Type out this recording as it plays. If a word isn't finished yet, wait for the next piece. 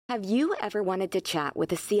Have you ever wanted to chat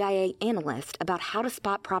with a CIA analyst about how to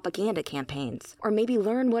spot propaganda campaigns, or maybe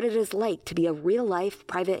learn what it is like to be a real-life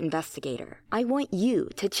private investigator? I want you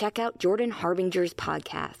to check out Jordan Harbinger's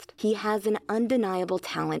podcast. He has an undeniable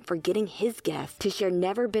talent for getting his guests to share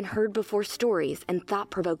never-been-heard-before stories and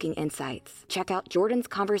thought-provoking insights. Check out Jordan's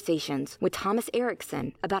conversations with Thomas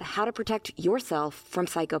Erickson about how to protect yourself from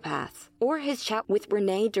psychopaths, or his chat with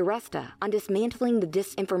Renee DiResta on dismantling the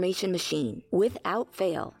disinformation machine. Without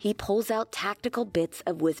fail, he pulls out tactical bits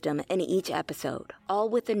of wisdom in each episode, all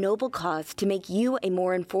with the noble cause to make you a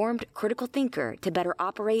more informed, critical thinker to better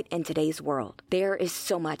operate in today's world. There is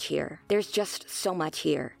so much here. There's just so much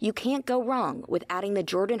here. You can't go wrong with adding the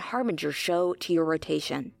Jordan Harbinger Show to your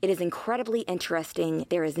rotation. It is incredibly interesting.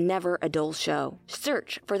 There is never a dull show.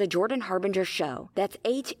 Search for the Jordan Harbinger Show. That's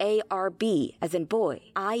HARB as in boy,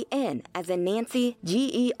 IN as in Nancy,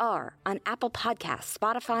 GER on Apple Podcasts,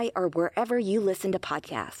 Spotify, or wherever you listen to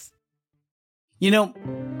podcasts. You know,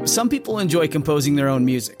 some people enjoy composing their own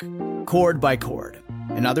music, chord by chord,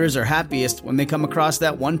 and others are happiest when they come across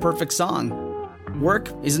that one perfect song. Work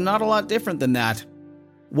is not a lot different than that.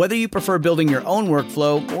 Whether you prefer building your own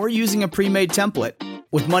workflow or using a pre-made template,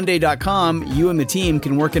 with Monday.com, you and the team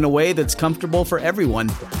can work in a way that's comfortable for everyone.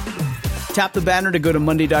 Tap the banner to go to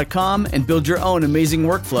Monday.com and build your own amazing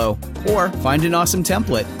workflow, or find an awesome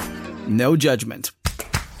template. No judgment.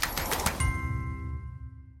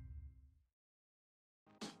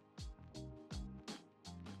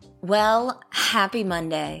 Well, happy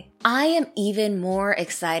Monday. I am even more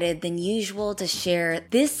excited than usual to share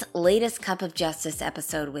this latest Cup of Justice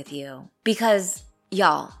episode with you. Because,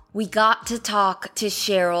 y'all, we got to talk to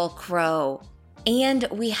Sheryl Crow, and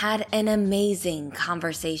we had an amazing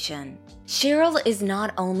conversation. Sheryl is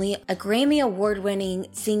not only a Grammy Award-winning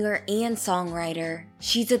singer and songwriter,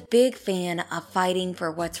 she's a big fan of fighting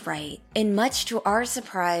for what's right. And much to our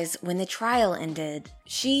surprise, when the trial ended,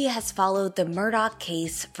 she has followed the Murdaugh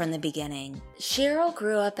case from the beginning. Sheryl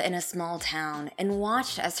grew up in a small town and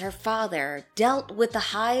watched as her father dealt with the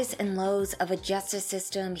highs and lows of a justice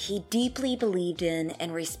system he deeply believed in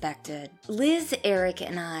and respected. Liz, Eric,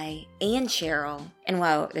 and I, and Sheryl, and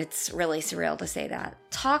wow, it's really surreal to say that,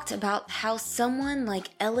 talked about how someone like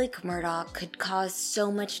Alec Murdaugh could cause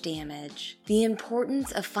so much damage, the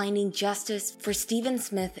importance of finding justice for Stephen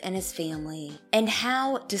Smith and his family, and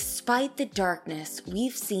how, despite the darkness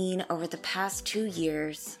we've seen over the past 2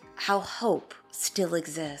 years, how hope still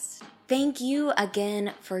exists. Thank you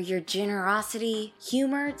again for your generosity,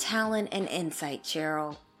 humor, talent, and insight,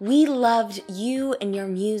 Sheryl. We loved you and your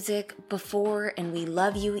music before, and we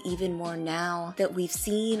love you even more now that we've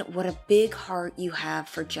seen what a big heart you have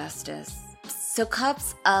for justice. So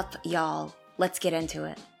cups up, y'all. Let's get into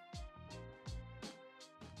it.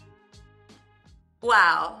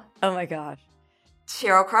 Wow. Oh my gosh.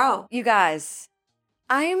 Sheryl Crow. You guys,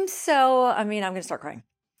 I'm going to start crying.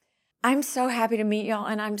 I'm so happy to meet y'all,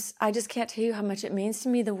 and I just can't tell you how much it means to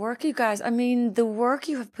me, the work you guys, the work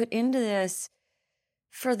you have put into this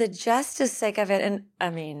for the justice sake of it.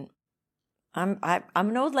 And I'm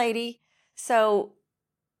an old lady, so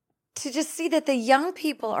to just see that the young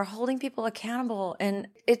people are holding people accountable, and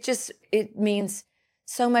it means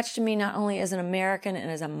so much to me, not only as an American and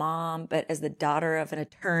as a mom, but as the daughter of an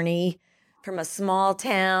attorney from a small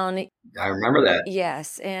town. I remember that.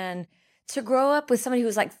 Yes. And to grow up with somebody who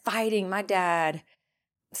was like fighting, my dad,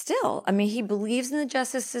 still, he believes in the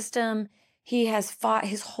justice system. He has fought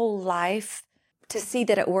his whole life to see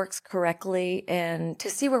that it works correctly, and to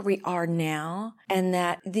see where we are now, and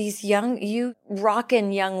that these you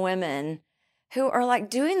rockin' young women who are like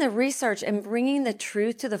doing the research and bringing the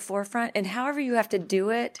truth to the forefront, and however you have to do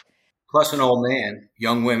it. Plus an old man,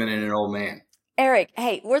 young women and an old man. Eric,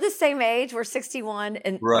 hey, we're the same age. We're 61.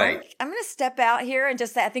 And right. I'm going to step out here and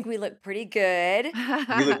just say I think we look pretty good.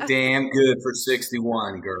 You look damn good for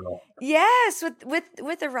 61, girl. Yes,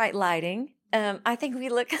 with the right lighting. I think we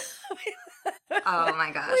look... Oh my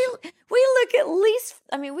gosh. We look at least,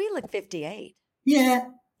 we look 58. Yeah.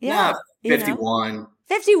 Yeah. Nah, 51. You know?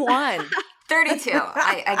 51. 32.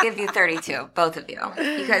 I give you 32, both of you.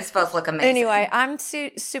 You guys both look amazing. Anyway, I'm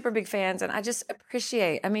super big fans, and I just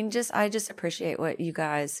appreciate, I just appreciate what you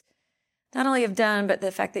guys not only have done, but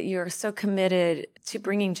the fact that you're so committed to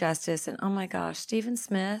bringing justice. And oh my gosh, Stephen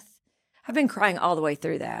Smith, I've been crying all the way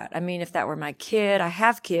through that. If that were my kid, I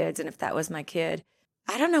have kids, and if that was my kid,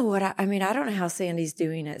 I don't know what, I don't know how Sandy's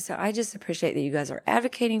doing it. So I just appreciate that you guys are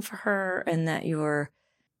advocating for her, and that you're,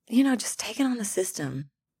 just taking on the system.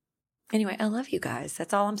 Anyway, I love you guys.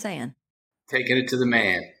 That's all I'm saying. Taking it to the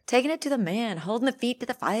man. Taking it to the man, holding the feet to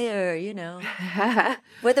the fire,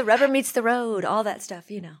 where the rubber meets the road, all that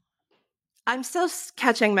stuff, I'm still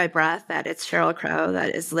catching my breath that it's Sheryl Crow.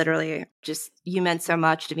 That is literally just, you meant so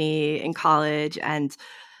much to me in college. And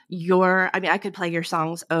I could play your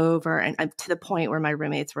songs over and to the point where my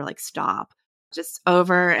roommates were like, stop, just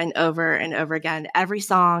over and over and over again. Every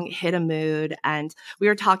song hit a mood. And we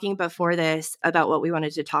were talking before this about what we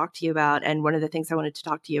wanted to talk to you about. And one of the things I wanted to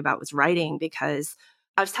talk to you about was writing, because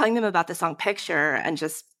I was telling them about the song Picture and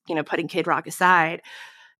just, putting Kid Rock aside.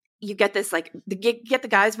 You get this, like, get the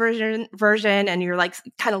guy's version, and you're like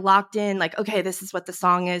kind of locked in, like, okay, this is what the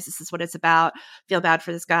song is. This is what it's about. Feel bad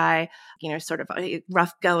for this guy, sort of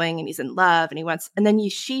rough going, and he's in love, and then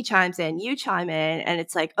she chimes in, you chime in, and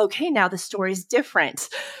it's like, okay, now the story's different.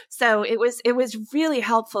 So it was really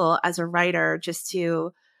helpful as a writer just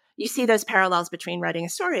to, you see those parallels between writing a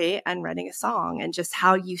story and writing a song, and just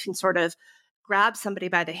how you can sort of grab somebody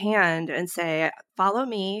by the hand and say, follow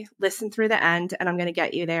me, listen through the end, and I'm going to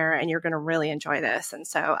get you there, and you're going to really enjoy this. And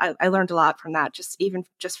so I learned a lot from that, just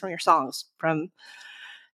from your songs,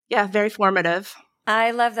 very formative.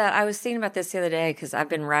 I love that. I was thinking about this the other day because I've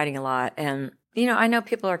been writing a lot, and, I know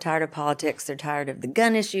people are tired of politics. They're tired of the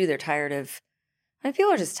gun issue. They're tired of,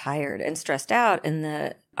 people are just tired and stressed out,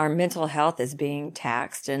 and our mental health is being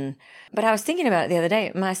taxed. But I was thinking about it the other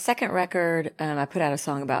day. My second record, I put out a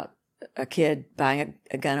song about a kid buying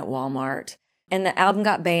a gun at Walmart, and the album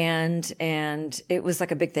got banned, and it was like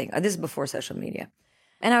a big thing. This is before social media.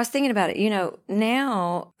 And I was thinking about it,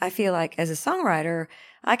 now I feel like as a songwriter,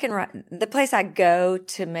 I can write, the place I go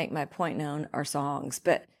to make my point known are songs.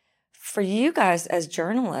 But for you guys as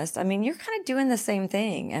journalists, you're kind of doing the same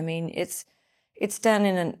thing. It's done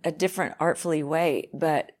in a different artfully way,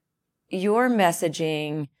 but your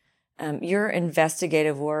messaging, your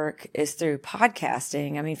investigative work is through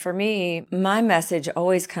podcasting. For me, my message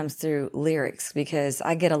always comes through lyrics, because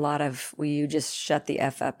I get a lot of, will you just shut the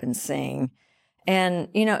F up and sing? And,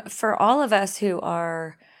 for all of us who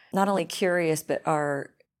are not only curious, but are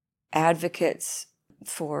advocates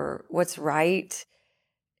for what's right,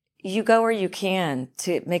 you go where you can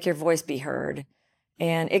to make your voice be heard.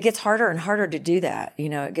 And it gets harder and harder to do that.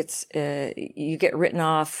 It gets, you get written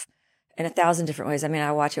off in 1,000 different ways.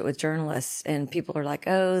 I watch it with journalists, and people are like,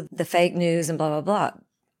 oh, the fake news and blah, blah, blah.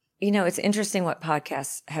 It's interesting what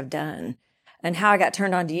podcasts have done and how I got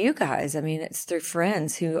turned on to you guys. It's through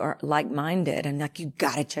friends who are like-minded and like, you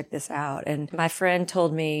got to check this out. And my friend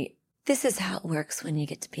told me, this is how it works when you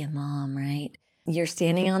get to be a mom, right? You're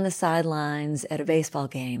standing on the sidelines at a baseball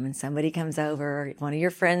game, and somebody comes over, one of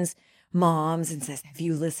your friends' moms, and says, have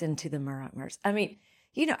you listened to the Murray?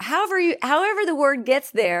 However the word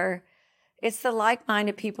gets there, it's the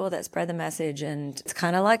like-minded people that spread the message. And it's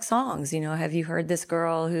kind of like songs, have you heard this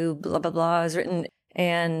girl who blah, blah, blah has written?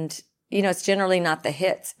 And, it's generally not the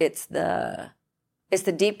hits. It's the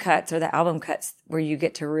deep cuts or the album cuts where you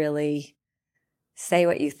get to really say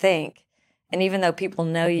what you think. And even though people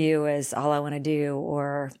know you as All I Want to Do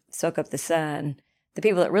or Soak Up the Sun, the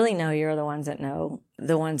people that really know you are the ones that know,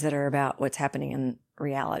 the ones that are about what's happening in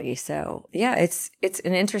reality. So yeah, it's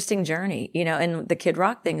an interesting journey, and the Kid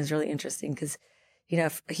Rock thing is really interesting because,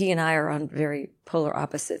 he and I are on very polar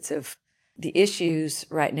opposites of the issues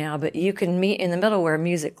right now, but you can meet in the middle where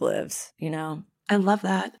music lives, I love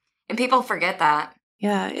that. And people forget that.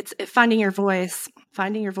 Yeah, it's finding your voice.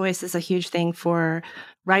 Finding your voice is a huge thing for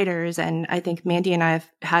writers. And I think Mandy and I have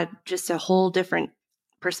had just a whole different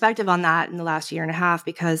perspective on that in the last year and a half,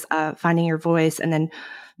 because finding your voice, and then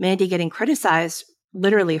Mandy getting criticized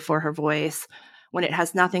literally for her voice when it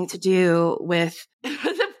has nothing to do with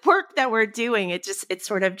the work that we're doing. It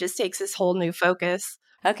sort of just takes this whole new focus.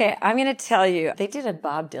 Okay, I'm going to tell you, they did a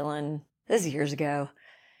Bob Dylan, this is years ago,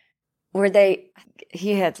 where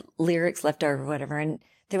he had lyrics left over or whatever, and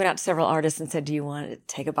they went out to several artists and said, do you want to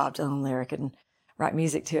take a Bob Dylan lyric and write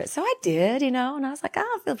music to it? So I did, and I was like,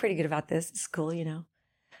 I feel pretty good about this. It's cool,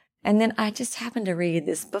 And then I just happened to read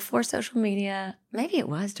this before social media. Maybe it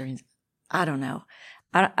was during, I don't know.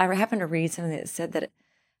 I happened to read something that said that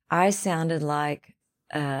I sounded like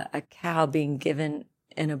a cow being given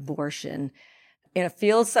an abortion in a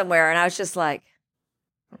field somewhere. And I was just like,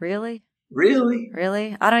 really?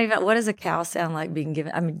 Really? I don't even, what does a cow sound like being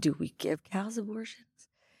given? Do we give cows abortions?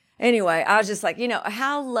 Anyway, I was just like,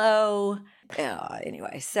 how low?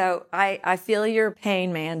 Anyway, so I feel your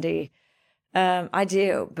pain, Mandy. I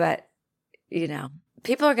do, but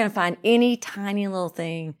people are going to find any tiny little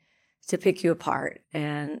thing to pick you apart,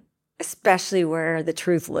 and especially where the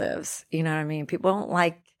truth lives. You know what I mean? People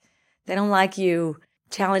they don't like you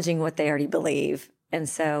challenging what they already believe. And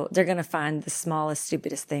so they're going to find the smallest,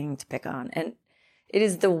 stupidest thing to pick on. And it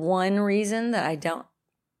is the one reason that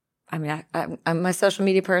I'm a social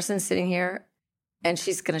media person sitting here. And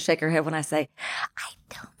she's going to shake her head when I say, I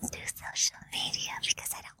don't do social media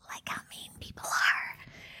because I don't like how mean people are.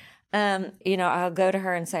 I'll go to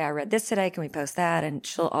her and say, I read this today. Can we post that? And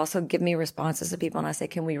she'll also give me responses to people. And I say,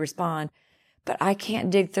 can we respond? But I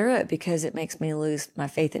can't dig through it because it makes me lose my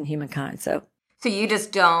faith in humankind. So you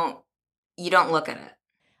just don't look at it.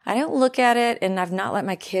 I don't look at it, and I've not let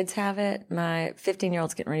my kids have it. My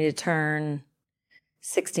 15-year-old's getting ready to turn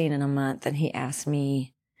 16 in a month. And he asked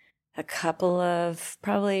me a couple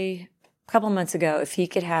months ago if he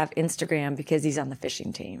could have Instagram because he's on the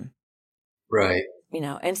fishing team. Right.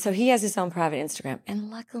 And so he has his own private Instagram. And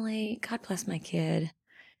luckily, God bless my kid,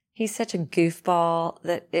 he's such a goofball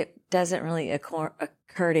that it doesn't really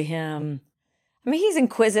occur to him. I mean, he's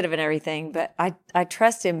inquisitive and everything, but I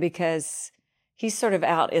trust him because he's sort of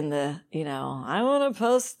out in the, I want to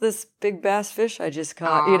post this big bass fish I just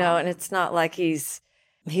caught, and it's not like he's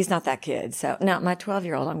not that kid. So now my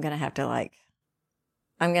 12-year-old, I'm going to have to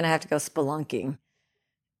go spelunking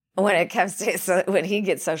when it comes to, when he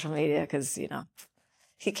gets social media, because,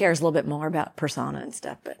 he cares a little bit more about persona and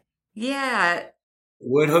stuff. But yeah.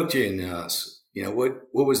 What hooked you in us? What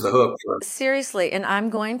was the hook for? Seriously, and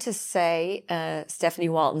I'm going to say Stephanie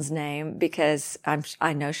Walton's name because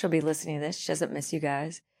I know she'll be listening to this. She doesn't miss you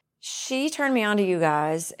guys. She turned me on to you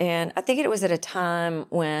guys, and I think it was at a time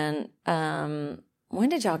when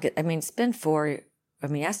did y'all get? I mean, it's been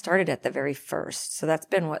I started at the very first. So that's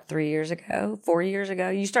been, 3 years ago, 4 years ago?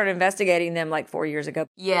 You started investigating them 4 years ago.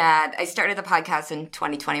 Yeah, I started the podcast in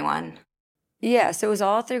 2021. Yeah, so it was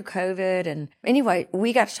all through COVID. And anyway,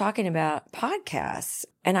 we got talking about podcasts.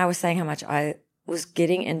 And I was saying how much I was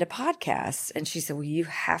getting into podcasts. And she said, well, you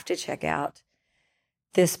have to check out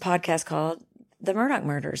this podcast called The Murdoch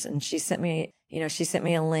Murders. And she sent me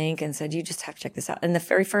a link and said, you just have to check this out. And the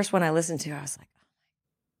very first one I listened to, I was like,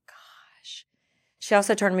 she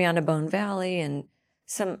also turned me on to Bone Valley and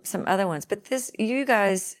some other ones. But you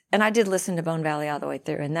guys, and I did listen to Bone Valley all the way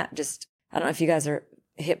through. And that just, I don't know if you guys are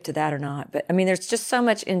hip to that or not. But I mean, there's just so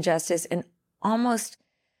much injustice. And almost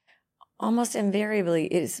invariably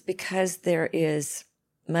it is because there is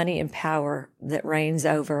money and power that reigns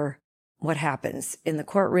over what happens in the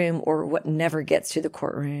courtroom or what never gets to the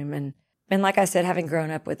courtroom. And like I said, having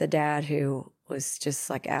grown up with a dad who was just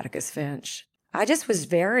like Atticus Finch, I just was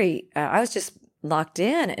I was just locked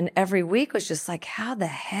in, and every week was just like, how the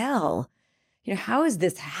hell, how is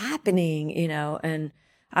this happening? And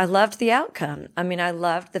I loved the outcome. I mean, I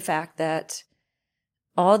loved the fact that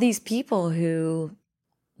all these people who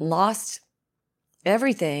lost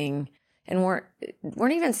everything and weren't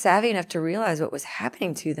even savvy enough to realize what was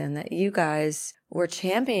happening to them, that you guys were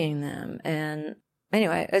championing them. And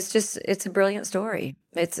anyway, it's a brilliant story.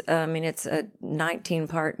 It's a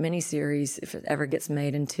 19-part miniseries if it ever gets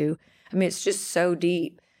made into. I mean, it's just so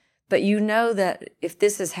deep. But that if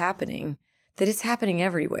this is happening, that it's happening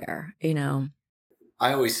everywhere,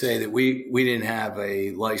 I always say that we didn't have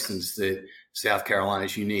a license that South Carolina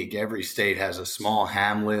is unique. Every state has a small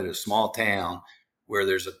hamlet, a small town where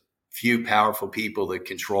there's a few powerful people that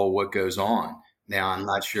control what goes on. Now, I'm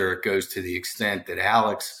not sure it goes to the extent that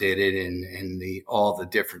Alex did it and all the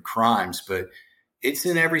different crimes, but it's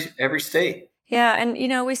in every state. Yeah,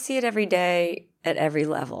 and we see it every day at every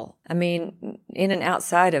level. I mean, in and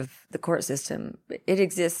outside of the court system, it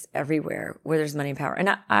exists everywhere where there's money and power.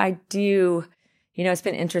 And I do, it's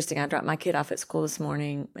been interesting. I dropped my kid off at school this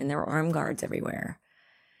morning and there were armed guards everywhere.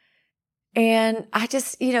 And I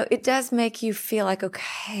just, it does make you feel like,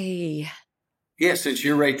 okay. Yeah, since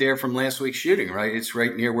you're right there from last week's shooting, right? It's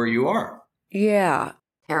right near where you are. Yeah.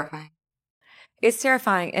 Terrifying. It's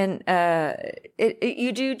terrifying. And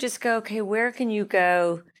you do just go, okay, where can you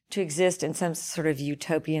go to exist in some sort of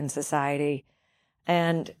utopian society?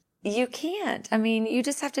 And you can't. I mean, you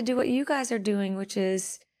just have to do what you guys are doing, which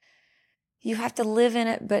is you have to live in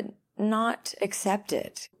it, but not accept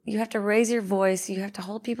it. You have to raise your voice. You have to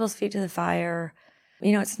hold people's feet to the fire.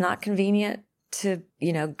 It's not convenient to,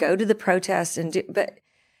 go to the protest but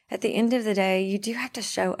at the end of the day, you do have to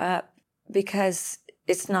show up because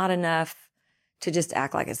it's not enough to just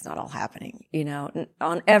act like it's not all happening,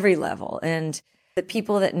 on every level. And the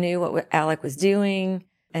people that knew what Alec was doing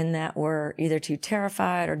and that were either too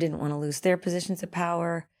terrified or didn't want to lose their positions of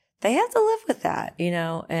power, they have to live with that,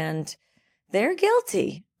 and they're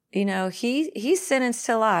guilty. He's sentenced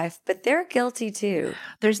to life, but they're guilty too.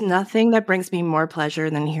 There's nothing that brings me more pleasure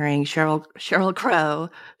than hearing Sheryl Crow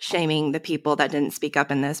shaming the people that didn't speak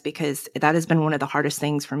up in this, because that has been one of the hardest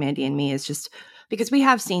things for Mandy and me, is just because we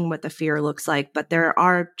have seen what the fear looks like, but there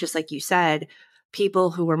are, just like you said,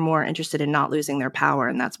 people who were more interested in not losing their power,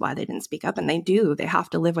 and that's why they didn't speak up. And they have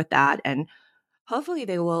to live with that. And hopefully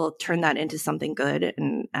they will turn that into something good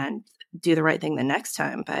and do the right thing the next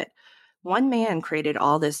time. But one man created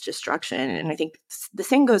all this destruction. And I think the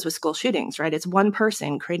same goes with school shootings, right? It's one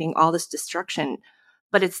person creating all this destruction,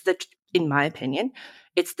 but in my opinion,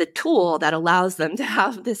 it's the tool that allows them to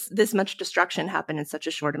have this much destruction happen in such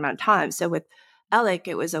a short amount of time. So with Alec,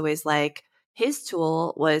 it was always like his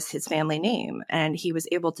tool was his family name, and he was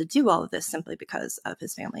able to do all of this simply because of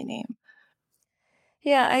his family name.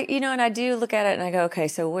 Yeah, and I do look at it and I go, okay,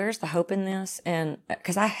 so where's the hope in this? And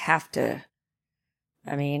because I have to,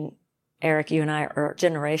 Eric, you and I are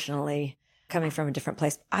generationally coming from a different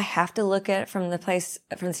place. I have to look at it from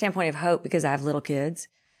the standpoint of hope because I have little kids.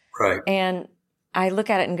 Right. And I look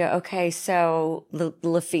at it and go, okay, so the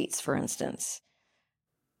Lafitte's, for instance.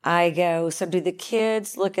 I go, so do the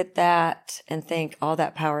kids look at that and think all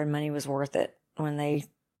that power and money was worth it when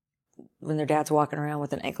their dad's walking around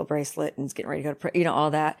with an ankle bracelet and is getting ready to go to, all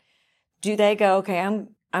that? Do they go, okay, I'm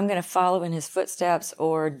going to follow in his footsteps,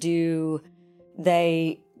 or do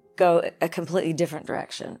they go a completely different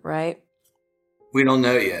direction, right? We don't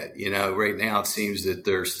know yet. Right now it seems that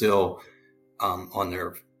they're still on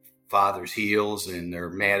their father's heels, and they're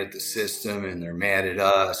mad at the system, and they're mad at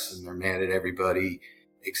us, and they're mad at everybody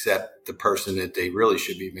except the person that they really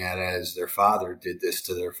should be mad at is their father did this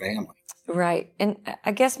to their family. Right. And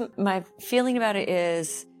I guess my feeling about it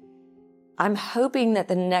is I'm hoping that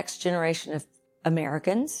the next generation of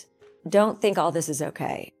Americans don't think all this is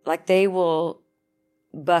okay. Like they will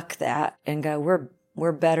buck that and go,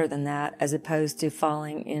 we're better than that, as opposed to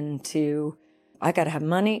falling into, I got to have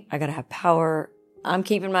money, I got to have power, I'm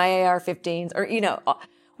keeping my AR-15s, or,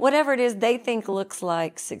 whatever it is they think looks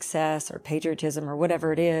like success or patriotism or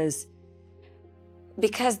whatever it is,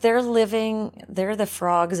 because they're the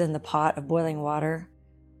frogs in the pot of boiling water.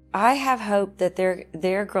 I have hope that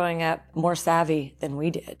they're growing up more savvy than we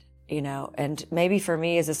did, and maybe for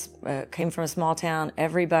me came from a small town,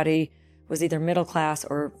 everybody was either middle class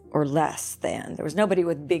or less than. There was nobody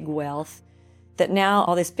with big wealth. That now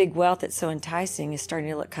all this big wealth that's so enticing is starting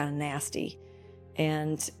to look kind of nasty.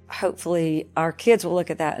 And hopefully our kids will look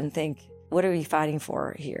at that and think, what are we fighting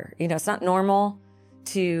for here? It's not normal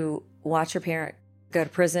to watch your parent go to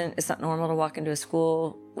prison. It's not normal to walk into a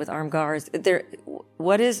school with armed guards.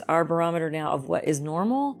 What is our barometer now of what is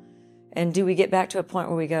normal? And do we get back to a point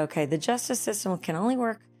where we go, okay, the justice system can only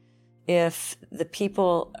work if the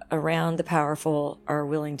people around the powerful are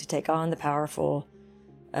willing to take on the powerful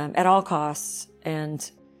at all costs.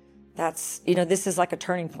 And that's, this is like a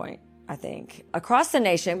turning point, I think, across the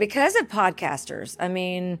nation because of podcasters.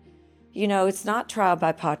 It's not trial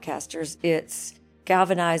by podcasters. It's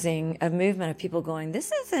galvanizing a movement of people going,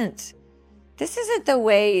 this isn't the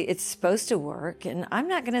way it's supposed to work. And I'm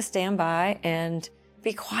not going to stand by and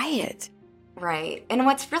be quiet. Right. And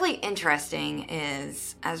what's really interesting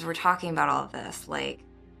is, as we're talking about all of this, like,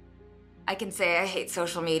 I can say I hate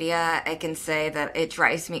social media. I can say that it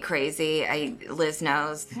drives me crazy. Liz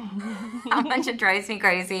knows how much it drives me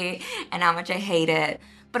crazy and how much I hate it.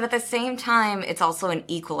 But at the same time, it's also an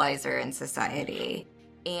equalizer in society.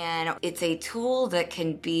 And it's a tool that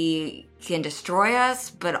can destroy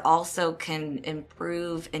us, but also can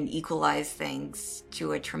improve and equalize things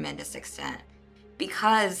to a tremendous extent.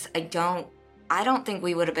 Because I don't think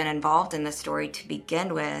we would have been involved in this story to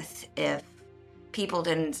begin with if people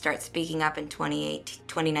didn't start speaking up in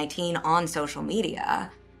 2019 on social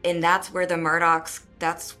media. And that's where the Murdochs,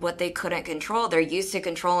 that's what they couldn't control. They're used to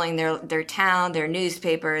controlling their town, their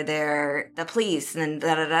newspaper, the police, and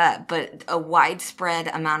But a widespread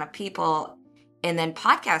amount of people. And then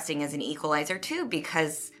podcasting is an equalizer too,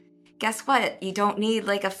 because guess what? You don't need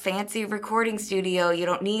like a fancy recording studio. You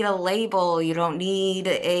don't need a label. You don't need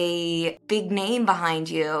a big name behind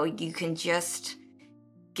you. You can just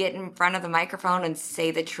get in front of the microphone and say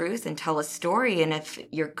the truth and tell a story. And if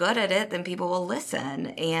you're good at it, then people will listen.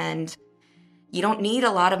 And you don't need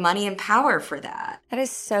a lot of money and power for that. That is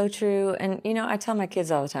so true. And, I tell my kids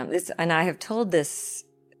all the time this, and I have told this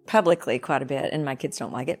publicly quite a bit, and my kids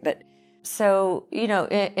don't like it. But so,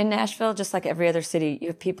 in Nashville, just like every other city, you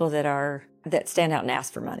have people that stand out and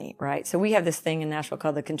ask for money, right? So we have this thing in Nashville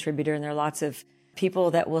called The Contributor, and there are lots of people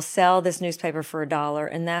that will sell this newspaper for $1,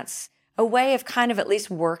 and that's a way of kind of at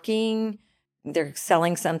least working. They're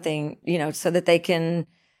selling something, so that they can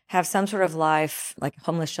have some sort of life, like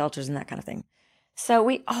homeless shelters and that kind of thing. So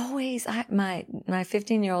we always, my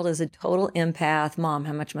 15-year-old is a total empath. Mom,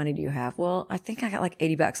 how much money do you have? Well, I think I got like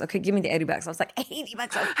 $80. Okay, give me the $80. I was like,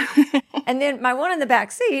 $80. And then my one in the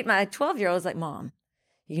back seat, my 12-year-old is like, Mom,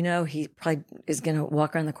 he probably is going to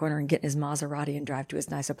walk around the corner and get in his Maserati and drive to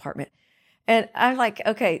his nice apartment. And I'm like,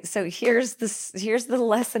 okay, so here's the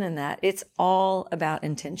lesson in that. It's all about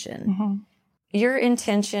intention. Mm-hmm. Your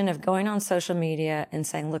intention of going on social media and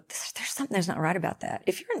saying, look, there's something that's not right about that.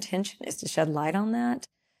 If your intention is to shed light on that,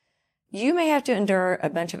 you may have to endure a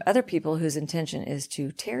bunch of other people whose intention is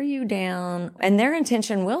to tear you down, and their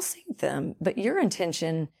intention will sink them. But your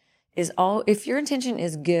intention is if your intention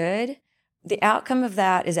is good, the outcome of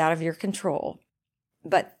that is out of your control.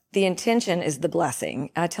 But the intention is the blessing.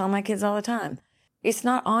 I tell my kids all the time, it's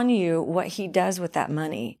not on you what he does with that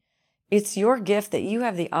money. It's your gift that you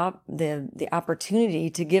have the opportunity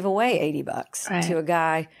to give away $80 to a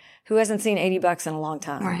guy who hasn't seen $80 in a long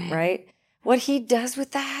time, right? What he does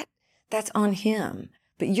with that, that's on him.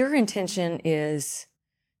 But your intention is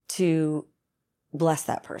to bless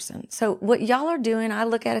that person. So what y'all are doing, I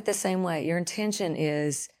look at it the same way. Your intention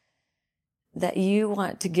is that you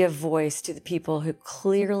want to give voice to the people who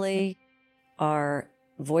clearly are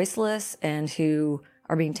voiceless and who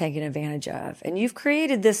are being taken advantage of. And you've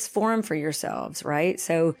created this forum for yourselves, right?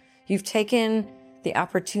 So you've taken the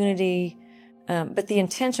opportunity, but the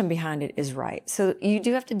intention behind it is right. So you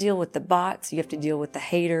do have to deal with the bots. You have to deal with the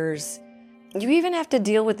haters. You even have to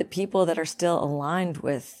deal with the people that are still aligned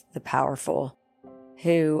with the powerful,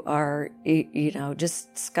 who are,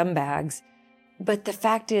 just scumbags. But the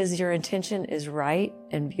fact is, your intention is right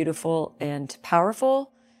and beautiful and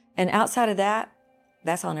powerful. And outside of that,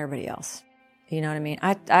 that's on everybody else. You know what I mean?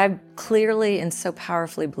 I clearly and so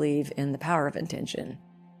powerfully believe in the power of intention.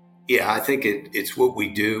 Yeah, I think it's what we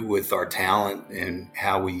do with our talent and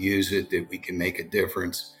how we use it that we can make a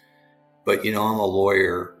difference. But, I'm a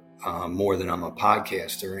lawyer more than I'm a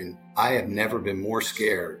podcaster, and I have never been more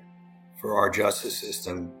scared for our justice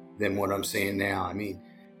system than what I'm seeing now. I mean,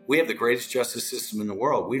 we have the greatest justice system in the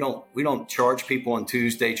world. We don't charge people on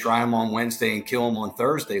Tuesday, try them on Wednesday, and kill them on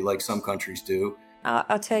Thursday like some countries do.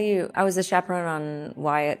 I'll tell you, I was a chaperone on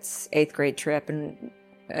Wyatt's 8th grade trip,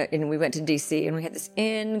 and we went to D.C., and we had this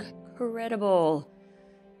incredible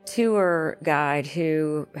tour guide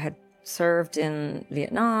who had served in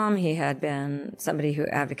Vietnam. He had been somebody who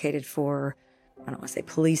advocated for, I don't want to say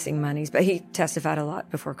policing monies, but he testified a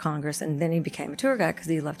lot before Congress, and then he became a tour guide because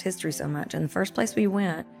he loved history so much. And the first place we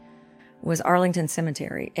went was Arlington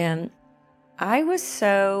Cemetery. And I was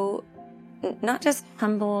so, not just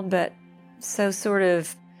humbled, but so sort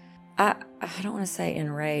of, I don't want to say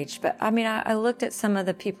enraged, but I mean, I looked at some of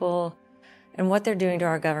the people and what they're doing to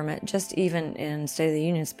our government, just even in State of the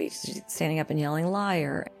Union speech, standing up and yelling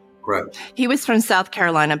liar. Right. He was from South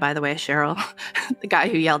Carolina, by the way, Sheryl, the guy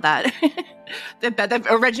who yelled that, the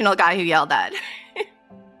original guy who yelled that.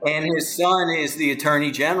 And his son is the Attorney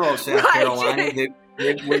General of South Carolina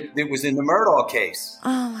that was in the Murdaugh case.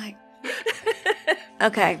 Oh my.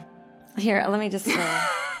 Okay. Here, let me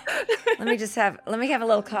have a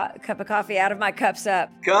little cup of coffee out of my cups up.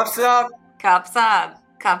 Cups up. Cups up.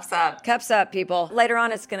 Cups up. Cups up, people. Later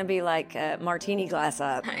on, it's going to be like a martini glass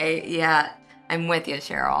up. Yeah, I'm with you,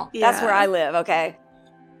 Sheryl. Yeah. That's where I live, okay?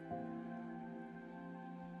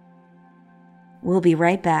 We'll be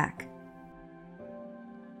right back.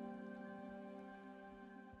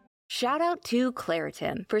 Shout out to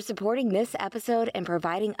Claritin for supporting this episode and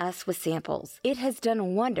providing us with samples. It has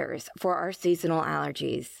done wonders for our seasonal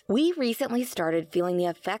allergies. We recently started feeling the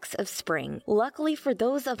effects of spring. Luckily for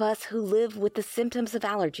those of us who live with the symptoms of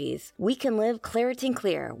allergies, we can live Claritin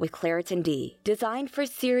Clear with Claritin D. Designed for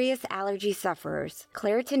serious allergy sufferers,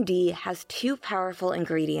 Claritin D has 2 powerful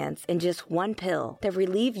ingredients in just 1 pill that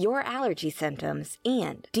relieve your allergy symptoms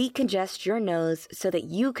and decongest your nose so that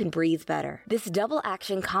you can breathe better. This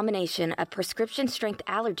double-action combination of prescription-strength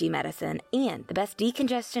allergy medicine and the best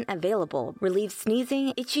decongestant available relieves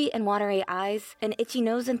sneezing, itchy and watery eyes, an itchy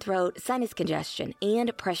nose and throat, sinus congestion,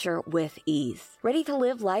 and pressure with ease. Ready to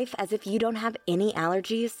live life as if you don't have any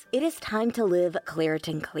allergies? It is time to live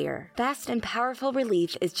Claritin Clear. Fast and powerful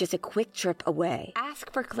relief is just a quick trip away.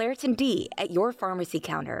 Ask for Claritin D at your pharmacy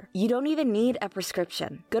counter. You don't even need a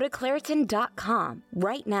prescription. Go to Claritin.com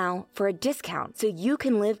right now for a discount so you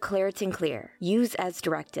can live Claritin Clear. Use as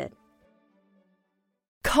directed.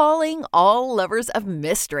 Calling all lovers of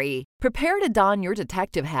mystery. Prepare to don your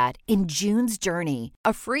detective hat in June's Journey,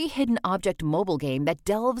 a free hidden object mobile game that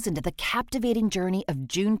delves into the captivating journey of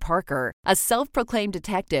June Parker, a self-proclaimed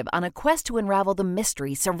detective on a quest to unravel the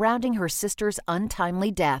mystery surrounding her sister's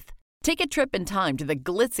untimely death. Take a trip in time to the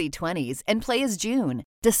glitzy 20s and play as June,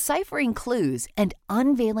 deciphering clues and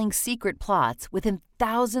unveiling secret plots within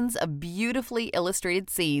thousands of beautifully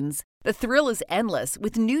illustrated scenes. The thrill is endless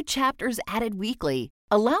with new chapters added weekly,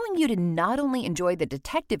 allowing you to not only enjoy the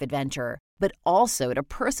detective adventure, but also to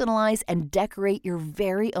personalize and decorate your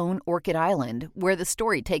very own Orchid Island where the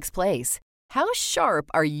story takes place. How sharp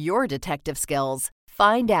are your detective skills?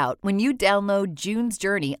 Find out when you download June's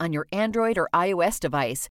Journey on your Android or iOS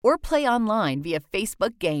device or play online via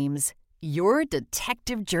Facebook Games. Your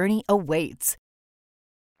detective journey awaits.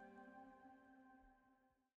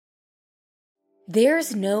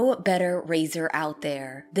 There's no better razor out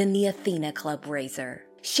there than the Athena Club razor.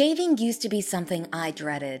 Shaving used to be something I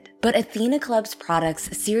dreaded, but Athena Club's products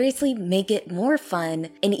seriously make it more fun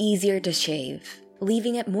and easier to shave,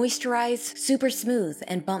 leaving it moisturized, super smooth,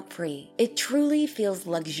 and bump-free. It truly feels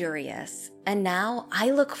luxurious. And now I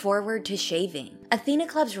look forward to shaving. Athena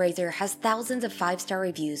Club's razor has thousands of 5-star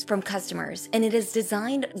reviews from customers, and it is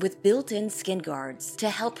designed with built-in skin guards to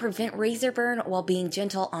help prevent razor burn while being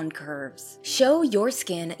gentle on curves. Show your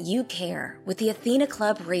skin you care with the Athena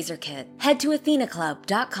Club Razor Kit. Head to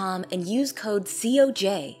athenaclub.com and use code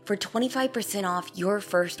COJ for 25% off your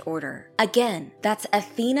first order. Again, that's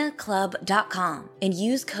athenaclub.com and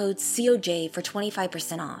use code COJ for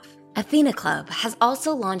 25% off. Athena Club has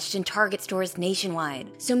also launched in Target stores nationwide,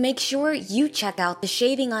 so make sure you check out the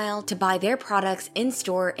shaving aisle to buy their products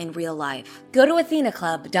in-store in real life. Go to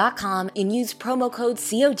athenaclub.com and use promo code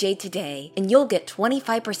COJ today, and you'll get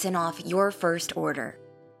 25% off your first order.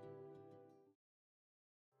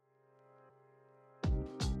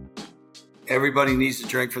 Everybody needs to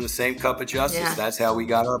drink from the same cup of justice. Yeah. That's how we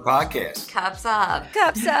got our podcast. Cups up.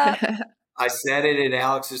 Cups up. I said it at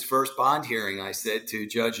Alex's first bond hearing. I said to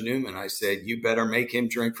Judge Newman, I said, you better make him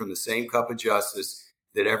drink from the same cup of justice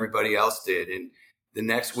that everybody else did. And the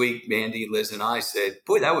next week, Mandy, Liz, and I said,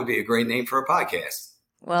 boy, that would be a great name for a podcast.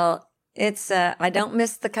 Well, it's I don't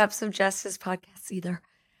miss the Cups of Justice podcast either.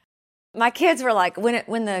 My kids were like,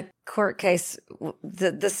 when the court case,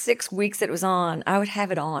 the 6 weeks that it was on, I would have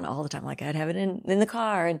it on all the time. Like I'd have it in the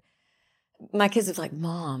car, and my kids was like,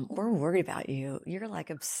 Mom, we're worried about you. You're like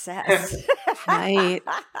obsessed. Right.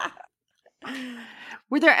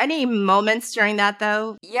 Were there any moments during that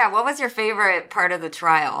though? Yeah, what was your favorite part of the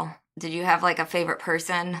trial? Did you have like a favorite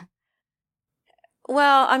person?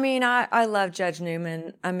 Well, I mean, I love Judge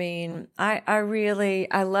Newman. I mean, I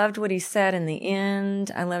loved what he said in the end.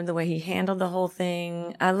 I loved the way he handled the whole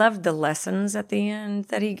thing. I loved the lessons at the end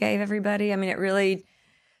that he gave everybody. I mean, it really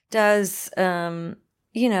does,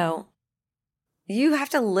 you have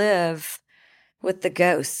to live with the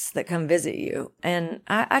ghosts that come visit you. And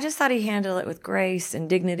I just thought he handled it with grace and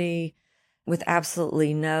dignity, with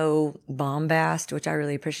absolutely no bombast, which I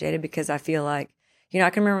really appreciated, because I feel like, I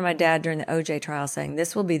can remember my dad during the OJ trial saying,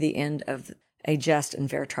 this will be the end of a just and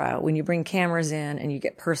fair trial. When you bring cameras in and you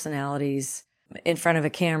get personalities in front of a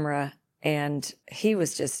camera, and he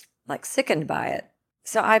was just like sickened by it.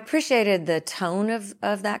 So I appreciated the tone of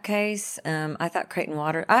that case. I thought Creighton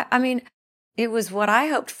Water, I mean, it was what I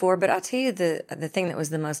hoped for, but I'll tell you the thing that was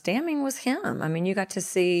the most damning was him. I mean, you got to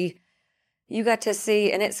see,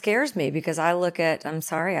 and it scares me because I look at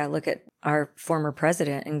our former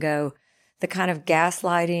president and go, the kind of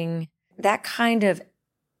gaslighting, that kind of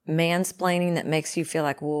mansplaining that makes you feel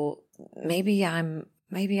like, well, maybe I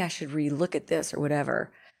should relook at this or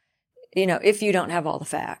whatever, if you don't have all the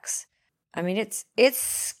facts. I mean, it's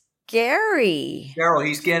scary. Sheryl,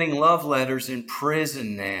 he's getting love letters in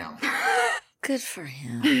prison now. Good for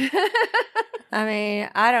him. I mean,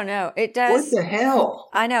 I don't know. It does. What the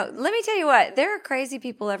hell? I know. Let me tell you what. There are crazy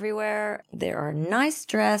people everywhere. There are nice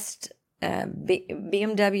dressed,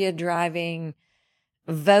 BMW driving,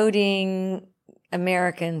 voting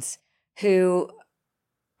Americans who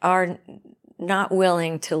are not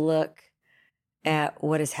willing to look at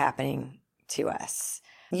what is happening to us.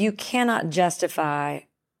 You cannot justify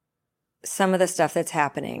some of the stuff that's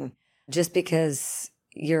happening just because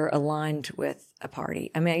you're aligned with a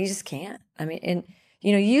party. I mean, you just can't. I mean, and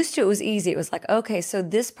used to it was easy. It was like, okay, so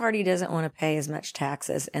this party doesn't want to pay as much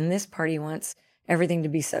taxes, and this party wants everything to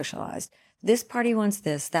be socialized. This party wants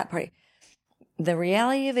this, that party. The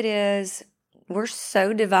reality of it is we're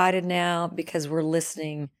so divided now because we're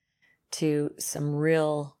listening to some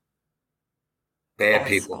real bad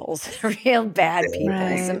people, real bad people,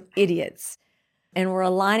 Right. Some idiots. And we're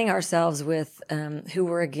aligning ourselves with who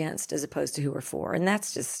we're against as opposed to who we're for. And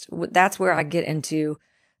that's where I get into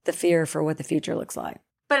the fear for what the future looks like.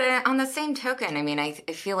 But on the same token, I mean, I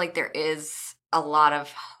feel like there is a lot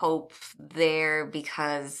of hope there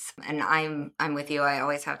because, and I'm with you, I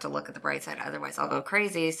always have to look at the bright side, otherwise I'll go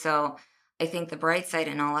crazy. So I think the bright side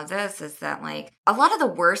in all of this is that like a lot of the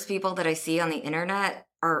worst people that I see on the internet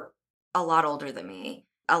are a lot older than me.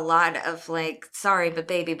 A lot of like, sorry, but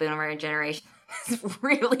baby boomer generation is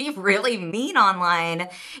really, really mean online.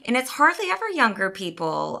 And it's hardly ever younger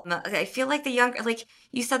people. I feel like the younger, like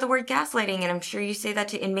you said the word gaslighting, and I'm sure you say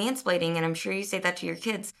that and mansplaining, and I'm sure you say that to your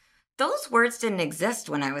kids. those words didn't exist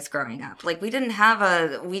when I was growing up. Like, we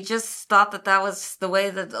just thought that was the way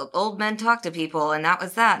that the old men talk to people, and that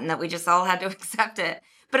was that, and that we just all had to accept it.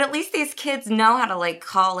 But at least these kids know how to, like,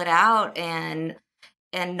 call it out. And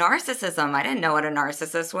narcissism, I didn't know what a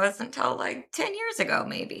narcissist was until like 10 years ago,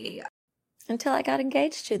 maybe. Until I got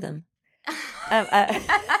engaged to them. I'm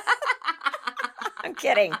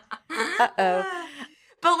kidding. Uh-oh.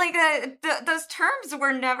 But like those terms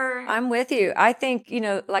were never. I'm with you. I think,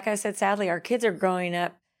 like I said, sadly, our kids are growing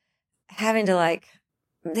up having to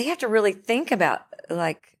they have to really think about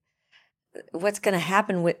like what's going to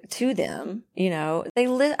happen to them.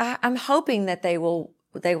 I'm hoping that they will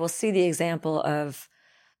see the example of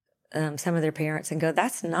some of their parents and go,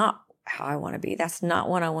 that's not how I want to be. That's not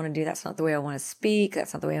what I want to do. That's not the way I want to speak.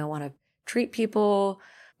 That's not the way I want to treat people.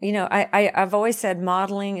 I've always said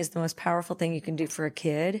modeling is the most powerful thing you can do for a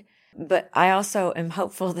kid. But I also am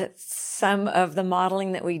hopeful that some of the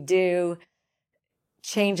modeling that we do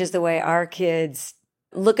changes the way our kids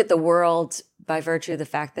look at the world by virtue of the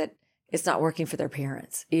fact that it's not working for their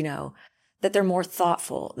parents, that they're more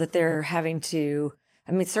thoughtful, that they're having to,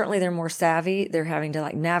 certainly they're more savvy. They're having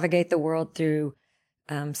to navigate the world through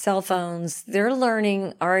cell phones. They're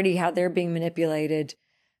learning already how they're being manipulated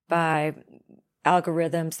by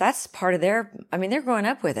algorithms. That's part of they're growing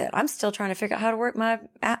up with it. I'm still trying to figure out how to work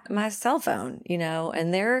my cell phone,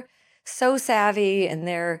 and they're so savvy and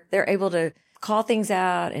they're able to call things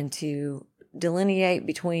out and to delineate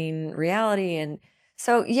between reality. And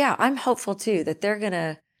so, yeah, I'm hopeful too that they're going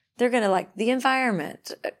to like the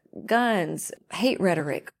environment, guns, hate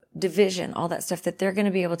rhetoric, division, all that stuff, that they're going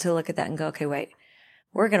to be able to look at that and go, okay, wait,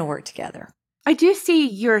 we're going to work together. I do see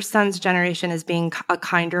your son's generation as being a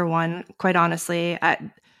kinder one, quite honestly.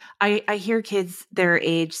 I hear kids their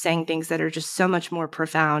age saying things that are just so much more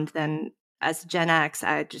profound than as Gen X.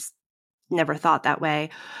 I just never thought that way.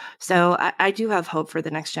 So I do have hope for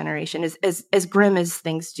the next generation, as grim as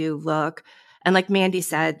things do look. And like Mandy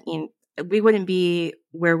said, we wouldn't be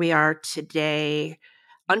where we are today.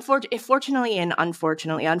 Fortunately and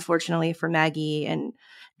unfortunately for Maggie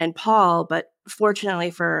and Paul, but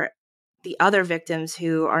fortunately for the other victims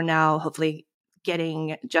who are now hopefully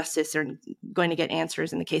getting justice or going to get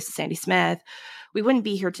answers in the case of Sandy Smith, we wouldn't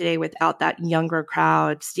be here today without that younger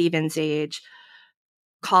crowd, Stephen's age,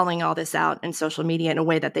 calling all this out in social media in a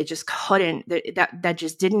way that they just couldn't, that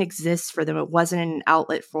just didn't exist for them. It wasn't an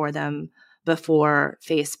outlet for them before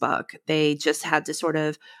Facebook. They just had to sort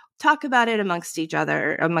of talk about it amongst each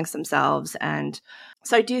other, amongst themselves. And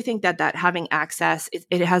so I do think that having access,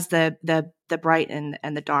 it has the bright and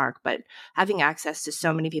the dark, but having access to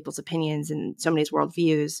so many people's opinions and so many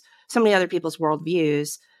other people's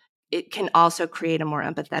worldviews, it can also create a more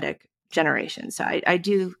empathetic generation. So I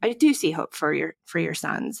do see hope for your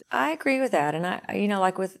sons. I agree with that. And I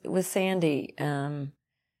like with Sandy,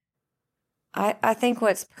 I think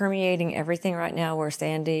what's permeating everything right now where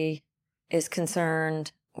Sandy is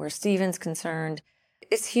concerned, where Stephen's concerned,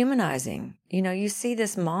 it's humanizing. You see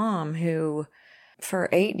this mom who for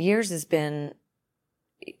 8 years has been,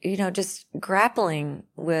 just grappling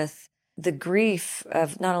with the grief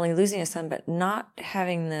of not only losing a son, but not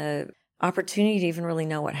having the opportunity to even really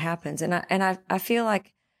know what happens. And I feel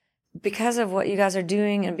like because of what you guys are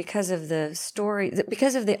doing and because of the story,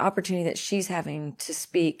 because of the opportunity that she's having to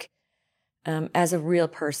speak as a real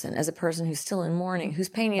person, as a person who's still in mourning, who's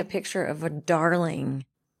painting a picture of a darling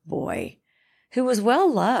boy who was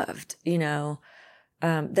well loved,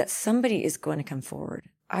 that somebody is going to come forward.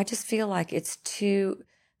 I just feel like it's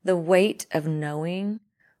the weight of knowing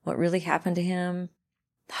what really happened to him,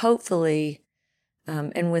 hopefully,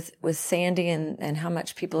 and with Sandy and how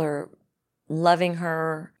much people are loving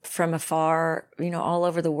her from afar, all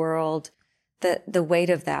over the world, that the weight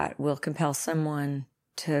of that will compel someone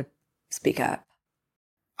to speak up.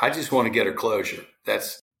 I just want to get her closure.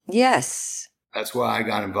 Yes. That's why I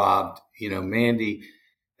got involved. Mandy,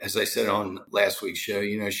 as I said on last week's show,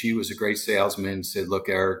 she was a great salesman, said, look,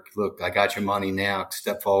 Eric, I got your money now.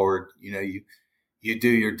 Step forward. You do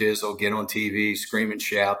your dizzle, get on TV, scream and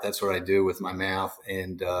shout. That's what I do with my mouth.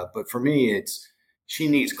 And, but for me, she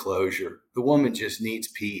needs closure. The woman just needs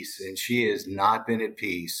peace, and she has not been at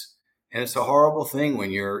peace. And it's a horrible thing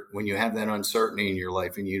when you have that uncertainty in your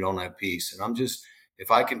life and you don't have peace. And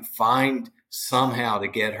if I can find somehow to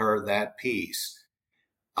get her that peace,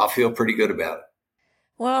 I'll feel pretty good about it.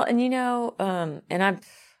 Well, and and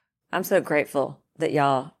I'm so grateful that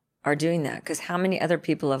y'all are doing that, because how many other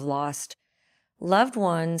people have lost loved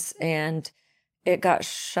ones and it got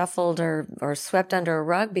shuffled or swept under a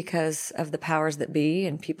rug because of the powers that be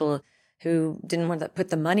and people who didn't want to put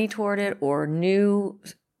the money toward it or knew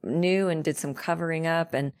and did some covering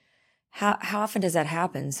up. And how often does that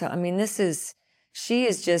happen? So, I mean, she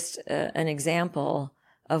is just an example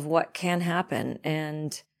of what can happen.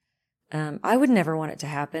 And I would never want it to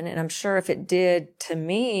happen. And I'm sure if it did to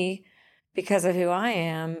me, because of who I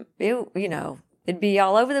am, it'd be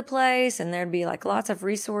all over the place and there'd be like lots of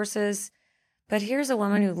resources. But here's a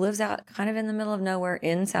woman who lives out kind of in the middle of nowhere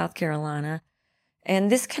in South Carolina, and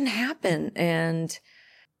this can happen. And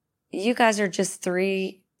you guys are just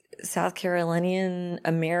 3 South Carolinian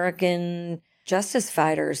American justice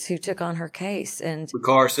fighters who took on her case. And we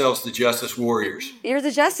call ourselves the Justice Warriors. You're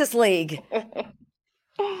the Justice League.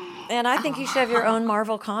 And I think you should have your own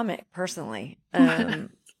Marvel comic, personally.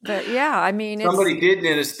 But yeah, I mean, somebody did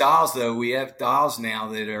knit us dolls, though. We have dolls now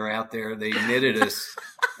that are out there. They knitted us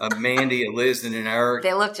a Mandy, a Liz, and an Eric.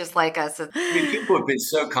 They look just like us. I mean, people have been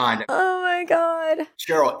so kind. Oh my God.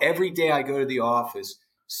 Sheryl, every day I go to the office,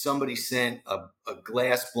 somebody sent a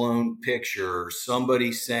glass blown picture, or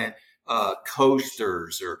somebody sent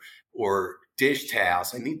coasters or dish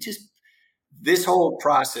towels. I mean, just this whole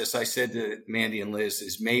process, I said to Mandy and Liz,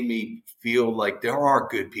 has made me feel like there are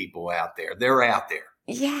good people out there. They're out there.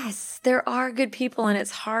 Yes, there are good people, and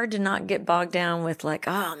it's hard to not get bogged down with like,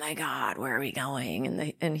 oh my God, where are we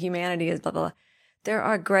going? And humanity is blah, blah, blah. There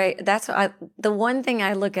are great. That's what the one thing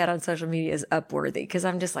I look at on social media is Upworthy, because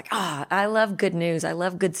I'm just like, I love good news. I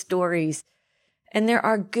love good stories. And there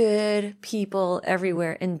are good people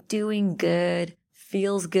everywhere, and doing good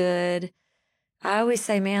feels good. I always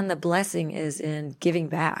say, man, the blessing is in giving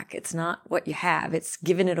back. It's not what you have, it's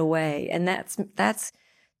giving it away. And that's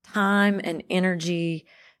time and energy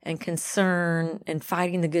and concern and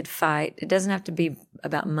fighting the good fight. It doesn't have to be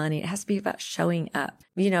about money. It has to be about showing up.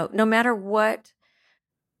 No matter what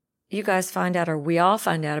you guys find out, or we all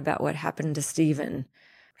find out about what happened to Stephen,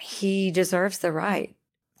 he deserves the right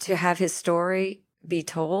to have his story be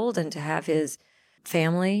told and to have his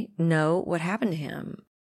family know what happened to him.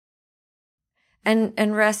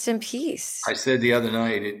 And rest in peace. I said the other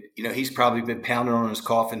night, he's probably been pounding on his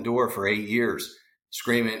coffin door for 8 years,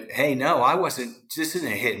 screaming, hey, no, I wasn't, this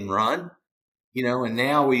isn't a hit and run, and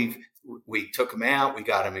now we took him out. We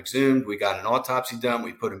got him exhumed. We got an autopsy done.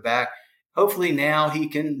 We put him back. Hopefully now he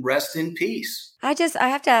can rest in peace. I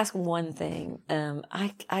have to ask one thing.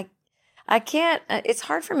 I can't, it's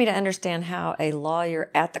hard for me to understand how a lawyer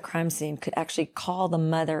at the crime scene could actually call the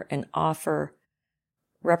mother and offer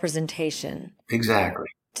representation. Exactly.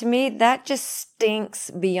 To me, that just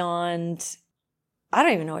stinks beyond, I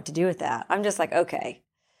don't even know what to do with that. I'm just like, okay.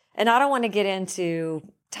 And I don't want to get into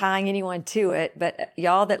tying anyone to it, but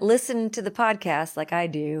y'all that listen to the podcast like I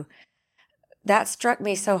do, that struck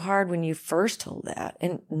me so hard when you first told that.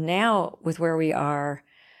 And now with where we are,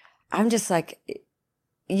 I'm just like,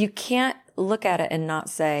 you can't look at it and not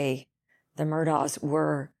say the Murdaughs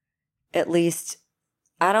were at least,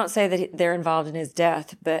 I don't say that they're involved in his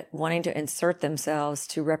death, but wanting to insert themselves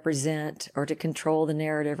to represent or to control the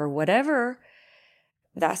narrative or whatever.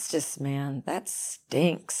 That's just, man, that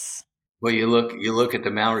stinks. Well, you look at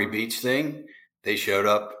the Mallory Beach thing. They showed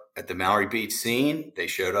up at the Mallory Beach scene. They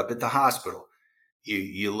showed up at the hospital.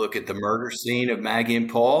 You look at the murder scene of Maggie and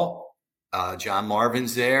Paul. John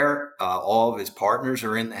Marvin's there. All of his partners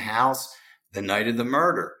are in the house the night of the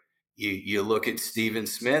murder. You look at Stephen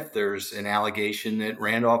Smith. There's an allegation that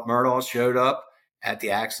Randolph Murdaugh showed up at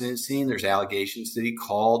the accident scene. There's allegations that he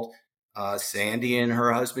called Sandy and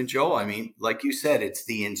her husband Joel. I mean, like you said, it's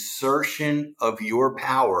the insertion of your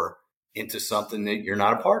power into something that you're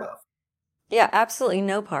not a part of. Yeah, absolutely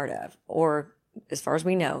no part of, or as far as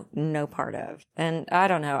we know, no part of. And I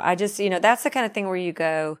don't know. I just, that's the kind of thing where you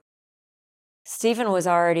go, Stephen was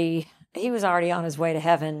already on his way to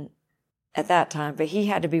heaven at that time, but he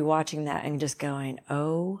had to be watching that and just going,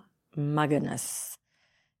 oh my goodness.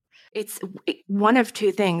 It's one of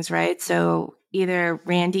two things, right? So either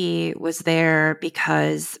Randy was there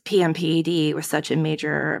because PMPED was such a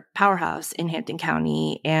major powerhouse in Hampton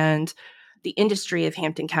County, and the industry of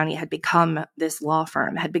Hampton County had become this law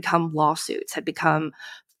firm, had become lawsuits, had become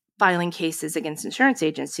filing cases against insurance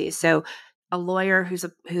agencies. So a lawyer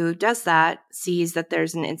who does that sees that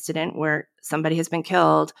there's an incident where somebody has been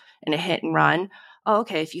killed in a hit and run. Oh,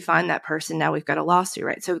 okay, if you find that person, now we've got a lawsuit,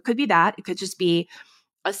 right? So it could be that. It could just be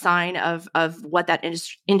a sign of what that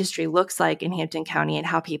industry looks like in Hampton County and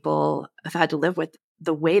how people have had to live with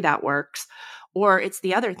the way that works. Or it's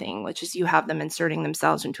the other thing, which is you have them inserting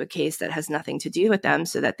themselves into a case that has nothing to do with them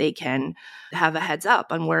so that they can have a heads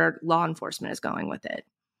up on where law enforcement is going with it.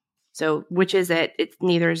 So which is it? It's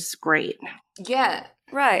neither's great. Yeah.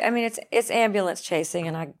 Right. I mean, it's ambulance chasing,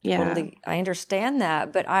 and I understand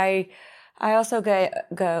that, but I also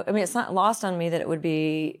go, I mean, it's not lost on me that it would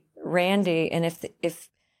be Randy, and if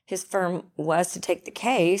his firm was to take the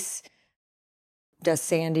case, does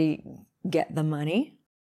Sandy get the money?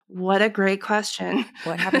 What a great question.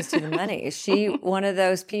 What happens to the money? Is she one of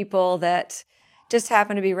those people that just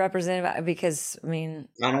happen to be represented by, because, I mean,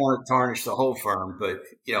 I don't want to tarnish the whole firm, but,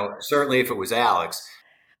 certainly if it was Alex.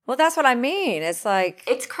 well, that's what I mean. It's like,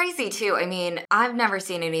 It's crazy, too. I mean, I've never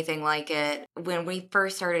seen anything like it. When we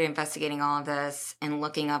first started investigating all of this and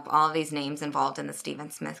looking up all of these names involved in the Stephen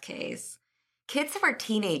Smith case, kids that were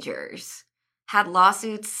teenagers had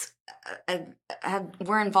lawsuits,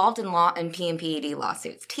 were involved in PMPED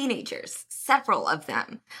lawsuits. Teenagers, several of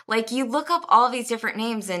them. Like, you look up all these different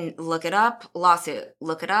names and look it up, lawsuit,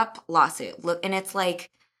 look it up, lawsuit. And it's like,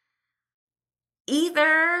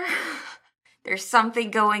 either there's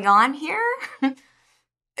something going on here.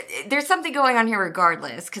 There's something going on here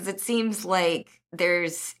regardless, because it seems like they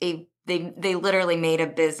literally made a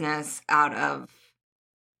business out of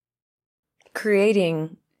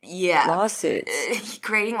creating lawsuits.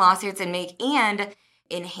 Creating lawsuits and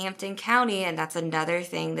in Hampton County, and that's another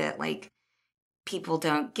thing that like people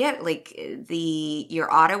don't get. Like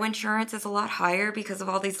your auto insurance is a lot higher because of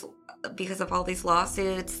all these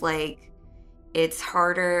lawsuits. Like it's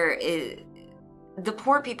harder. The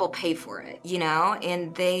poor people pay for it,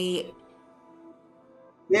 and they.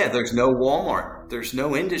 Yeah, there's no Walmart. There's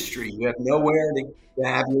no industry. You have nowhere to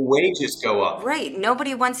have your wages go up. Right.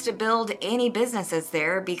 Nobody wants to build any businesses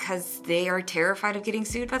there because they are terrified of getting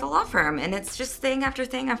sued by the law firm. And it's just thing after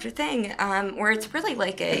thing after thing, where it's really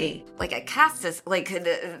like a caste system.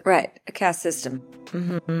 Right, a caste system.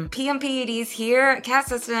 Mm-hmm. PMPED's here, caste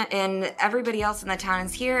system, and everybody else in the town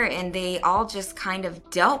is here. And they all just kind of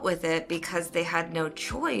dealt with it because they had no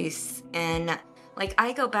choice. And like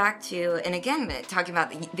I go back to, and again, talking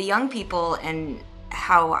about the young people and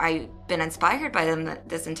how I've been inspired by them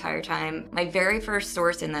this entire time. My very first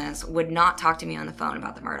source in this would not talk to me on the phone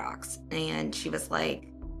about the Murdaughs. And she was like,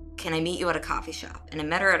 can I meet you at a coffee shop? And I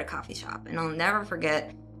met her at a coffee shop. And I'll never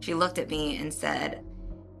forget, she looked at me and said,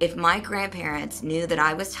 if my grandparents knew that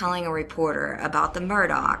I was telling a reporter about the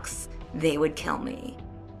Murdaughs, they would kill me.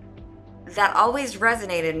 That always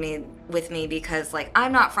resonated with me because, like,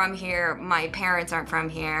 I'm not from here. My parents aren't from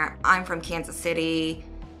here. I'm from Kansas City.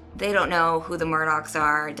 They don't know who the Murdaughs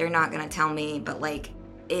are. They're not going to tell me. But, like,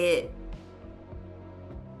 it's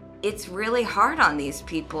really hard on these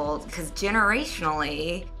people because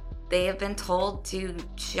generationally, they have been told to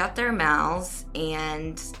shut their mouths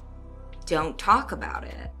and don't talk about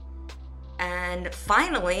it. And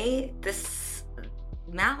finally, this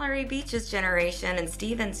Mallory Beach's generation and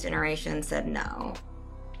Stephen's generation said, no,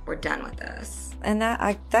 we're done with this. And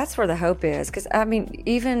that's where the hope is. Because,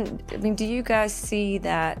 do you guys see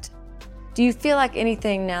that? Do you feel like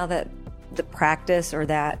anything now that the practice or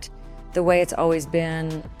that the way it's always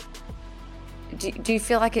been, do you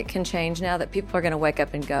feel like it can change now that people are going to wake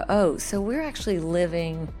up and go, oh, so we're actually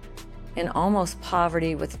living in almost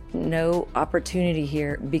poverty with no opportunity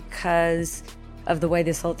here because of the way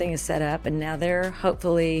this whole thing is set up, and now they're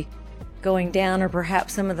hopefully going down, or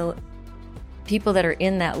perhaps some of the people that are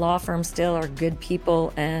in that law firm still are good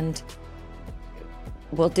people and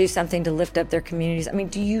will do something to lift up their communities. I mean,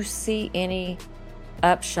 do you see any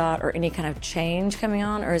upshot or any kind of change coming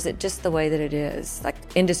on, or is it just the way that it is? Like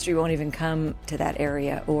industry won't even come to that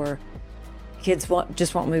area, or kids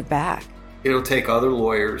won't move back? It'll take other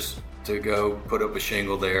lawyers to go put up a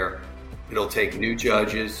shingle there. It'll take new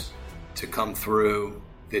judges to come through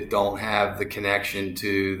that don't have the connection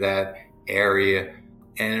to that area.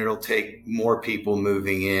 And it'll take more people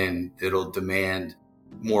moving in that'll demand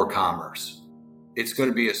more commerce.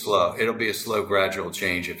 It'll be a slow gradual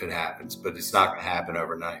change if it happens, but it's not going to happen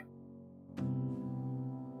overnight.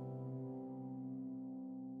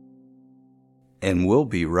 And we'll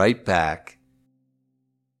be right back.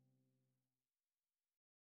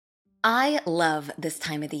 I love this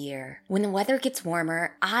time of the year. When the weather gets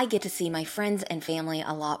warmer, I get to see my friends and family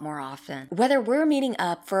a lot more often. Whether we're meeting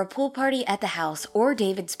up for a pool party at the house or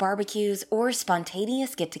David's barbecues or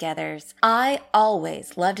spontaneous get-togethers, I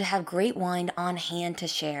always love to have great wine on hand to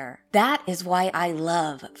share. That is why I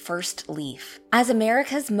love First Leaf. As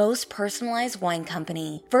America's most personalized wine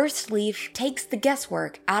company, First Leaf takes the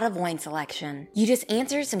guesswork out of wine selection. You just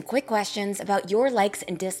answer some quick questions about your likes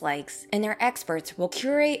and dislikes, and their experts will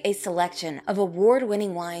curate a selection of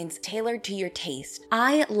award-winning wines tailored to your taste.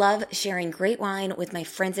 I love sharing great wine with my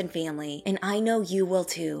friends and family, and I know you will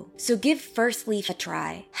too. So give First Leaf a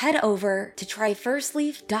try. Head over to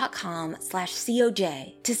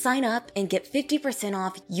tryfirstleaf.com/COJ to sign up and get 50%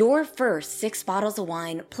 off your first 6 bottles of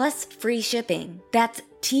wine plus free shipping. That's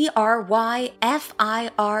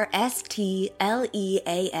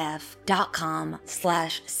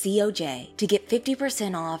tryfirstleaf.com/COJ to get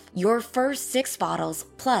 50% off your first 6 bottles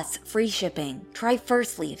plus free shipping. Try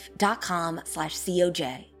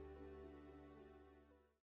firstleaf.com/COJ.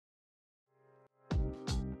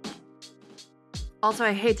 Also,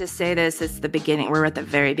 I hate to say this, it's the beginning. We're at the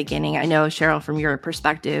very beginning. I know, Sheryl, from your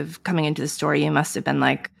perspective, coming into the story, you must have been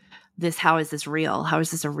like, how is this real? How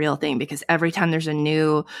is this a real thing? Because every time there's a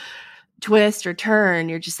new twist or turn,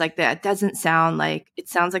 you're just like, that doesn't sound like, it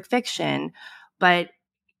sounds like fiction. But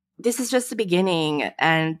this is just the beginning.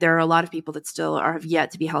 And there are a lot of people that still have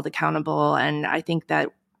yet to be held accountable. And I think that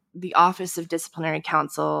the Office of Disciplinary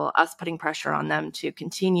Counsel, us putting pressure on them to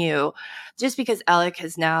continue, just because Alec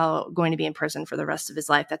is now going to be in prison for the rest of his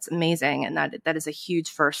life. That's amazing. And that is a huge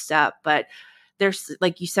first step. But there's,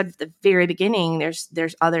 like you said at the very beginning,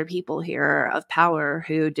 there's other people here of power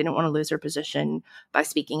who didn't want to lose their position by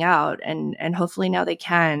speaking out. And hopefully now they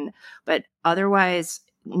can. But otherwise,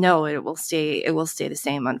 no, it will stay the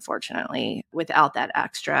same, unfortunately, without that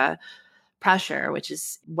extra pressure, which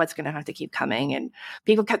is what's going to have to keep coming. And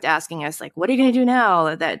people kept asking us, like, what are you going to do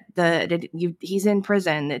now that he's in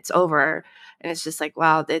prison? It's over. And it's just like,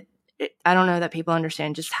 wow, I don't know that people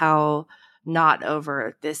understand just how not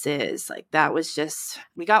over this is. Like, that was just,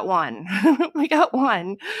 we got one. We got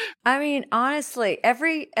one. I mean, honestly,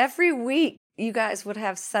 every week you guys would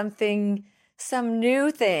have some new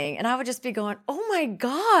thing. And I would just be going, oh my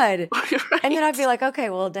God. Right. And then I'd be like, okay,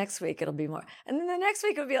 well, next week it'll be more. And then the next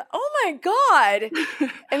week it would be like, oh my God.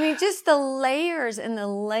 I mean, just the layers and the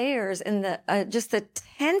layers and the, just the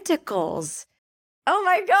tentacles. Oh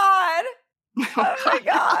my God. Oh my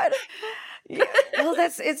God. Yeah. Well,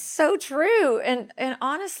 it's so true. And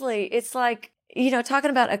honestly, it's like,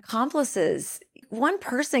 talking about accomplices, one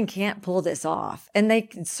person can't pull this off. And they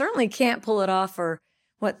certainly can't pull it off for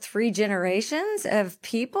 3 generations of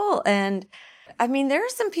people. And I mean, there are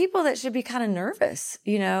some people that should be kind of nervous,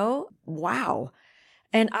 wow.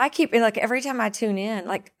 And I keep, like, every time I tune in,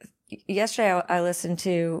 like yesterday I listened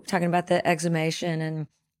to talking about the exhumation. And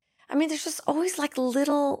I mean, there's just always like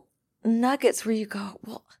little nuggets where you go,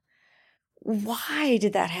 well, why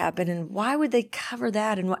did that happen? And why would they cover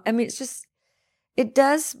that? And I mean, it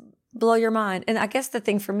does blow your mind. And I guess the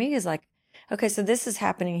thing for me is like, okay, so this is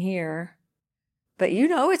happening here, but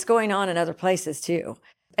it's going on in other places too.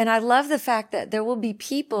 And I love the fact that there will be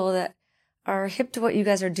people that are hip to what you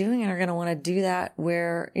guys are doing and are going to want to do that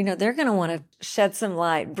where, they're going to want to shed some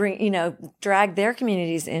light, bring, drag their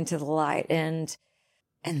communities into the light. And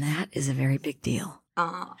that is a very big deal.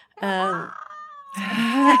 That's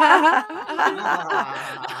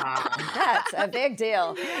a big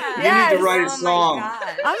deal. You need to write a song.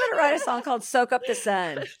 I'm going to write a song called Soak Up the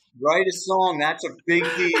Sun. Write a song. That's a big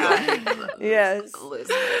deal. Yes.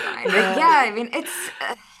 Yeah, I mean, it's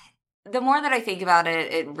the more that I think about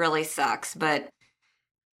it, it really sucks. But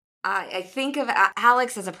I think of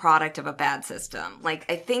Alex as a product of a bad system.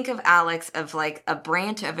 Like, I think of Alex of like a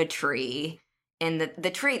branch of a tree, and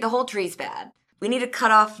the whole tree's bad. We need to cut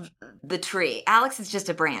off the tree. Alex is just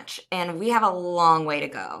a branch, and we have a long way to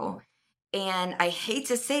go. And I hate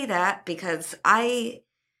to say that because I,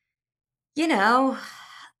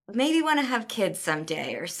 maybe want to have kids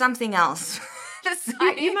someday or something else.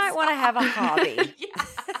 You might want to have a hobby.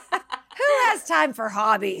 Who has time for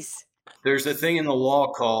hobbies? There's a thing in the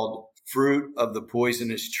law called fruit of the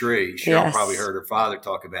poisonous tree. Sheryl probably heard her father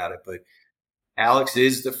talk about it, but Alex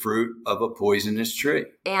is the fruit of a poisonous tree.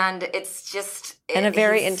 And it's just... And a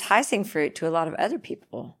very enticing fruit to a lot of other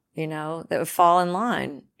people, that would fall in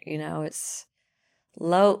line. It's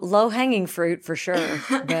low-hanging fruit for sure.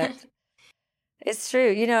 But it's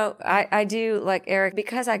true. I do, like Eric,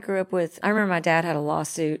 because I grew up I remember my dad had a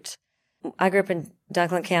lawsuit. I grew up in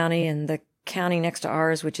Dunklin County, and the county next to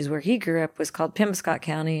ours, which is where he grew up, was called Penobscot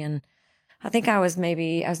County. And I think I was in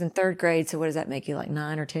 3rd grade. So what does that make you, like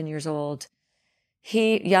 9 or 10 years old?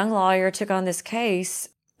 Young lawyer, took on this case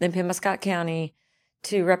in Penobscot County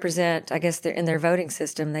to represent, I guess, in their voting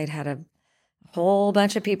system, they'd had a whole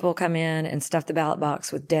bunch of people come in and stuff the ballot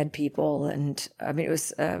box with dead people. And I mean, it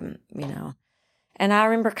was, and I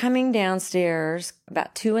remember coming downstairs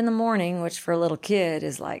about 2 a.m, which for a little kid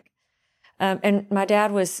is like, and my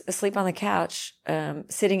dad was asleep on the couch,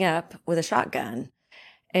 sitting up with a shotgun.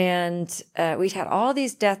 And we'd had all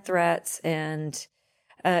these death threats and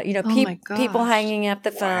people hanging up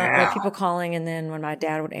the phone, like people calling. And then when my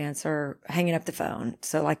dad would answer, hanging up the phone.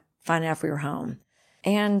 So like finding out if we were home.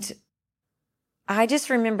 And I just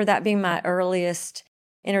remember that being my earliest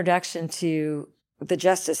introduction to the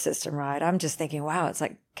justice system, right? I'm just thinking, wow, it's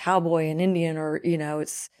like cowboy and Indian, or,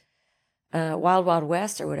 Wild Wild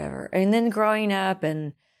West or whatever. And then growing up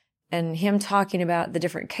and him talking about the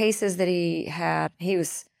different cases that he had, he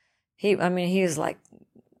was like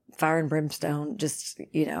fire and brimstone, just,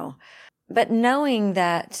 but knowing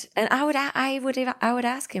that, and I would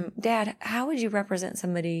ask him, Dad, how would you represent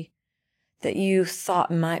somebody that you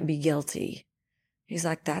thought might be guilty? He's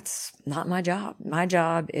like, that's not my job. My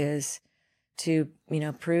job is to,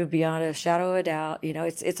 prove beyond a shadow of a doubt.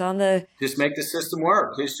 It's on the... Just make the system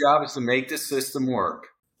work. His job is to make the system work.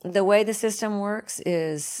 The way the system works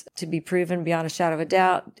is to be proven beyond a shadow of a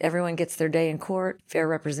doubt. Everyone gets their day in court, fair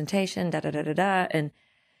representation, da-da-da-da-da. And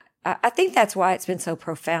I think that's why it's been so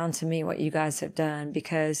profound to me what you guys have done,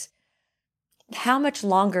 because how much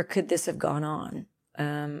longer could this have gone on?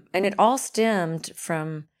 And it all stemmed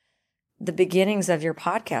from the beginnings of your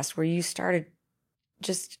podcast, where you started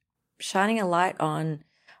just shining a light on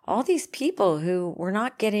all these people who were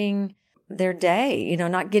not getting their day,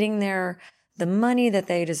 not getting the money that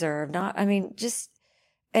they deserve. They'd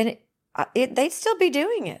still be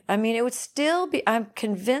doing it. It would still be, I'm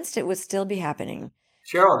convinced it would still be happening.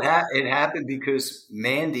 Sheryl, it happened because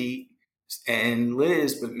Mandy and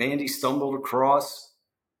Liz, but Mandy stumbled across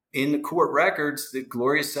in the court records that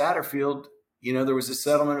Gloria Satterfield, there was a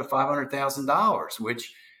settlement of $500,000,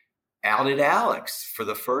 which outed Alex for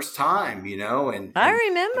the first time, and I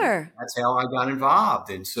remember. And that's how I got involved.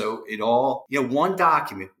 And so it all, one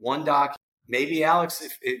document, maybe Alex,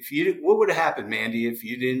 if you, what would have happened, Mandy, if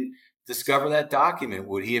you didn't discover that document?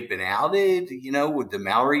 Would he have been outed? Would the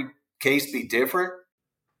Mallory case be different?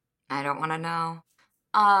 I don't want to know.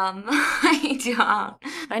 I don't.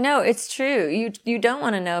 I know, it's true. You don't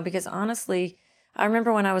want to know, because honestly, I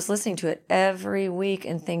remember when I was listening to it every week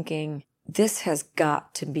and thinking, this has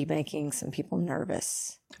got to be making some people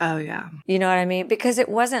nervous. Oh, yeah. You know what I mean? Because it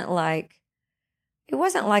wasn't like you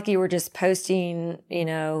were just posting,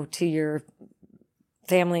 to your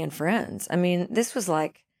family and friends. This was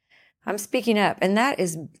like, I'm speaking up. And that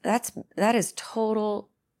is total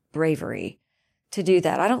bravery to do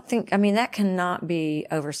that. I don't think, that cannot be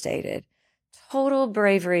overstated. Total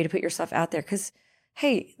bravery to put yourself out there, because,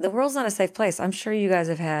 hey, the world's not a safe place. I'm sure you guys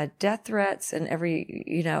have had death threats and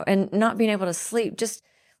and not being able to sleep, just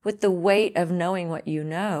with the weight of knowing what you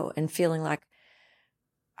know and feeling like,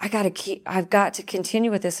 I've got to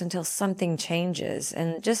continue with this until something changes.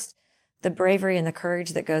 And just the bravery and the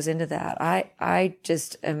courage that goes into that. I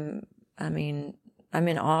just am, I'm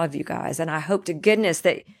in awe of you guys. And I hope to goodness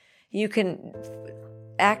that you can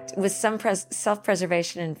act with some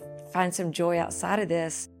self-preservation and find some joy outside of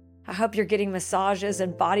this. I hope you're getting massages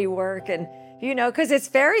and body work and, because it's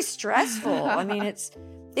very stressful.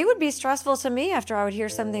 It would be stressful to me after I would hear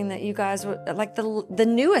something that you guys would, like the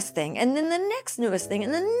newest thing, and then the next newest thing,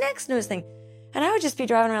 and the next newest thing. And I would just be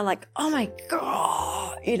driving around like, oh my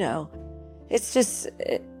God, it's just,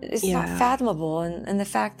 it's not fathomable. And the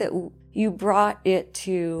fact that you brought it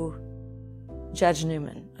to Judge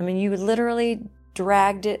Newman. You literally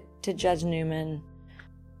dragged it to Judge Newman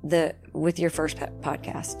with your first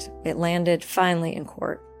podcast. It landed finally in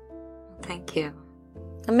court. Thank you.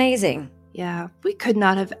 Amazing. Yeah, we could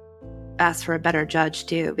not have asked for a better judge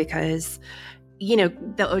too, because,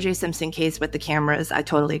 the O.J. Simpson case with the cameras, I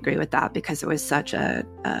totally agree with that, because it was such a,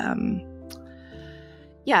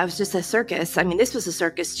 it was just a circus. This was a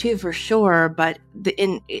circus too, for sure, but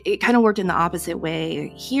it kind of worked in the opposite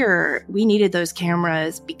way. Here, we needed those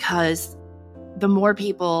cameras because the more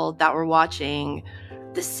people that were watching,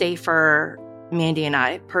 the safer Mandy and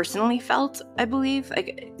I personally felt, I believe.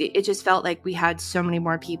 Like, it just felt like we had so many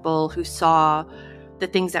more people who saw the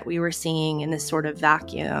things that we were seeing in this sort of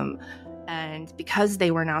vacuum. And because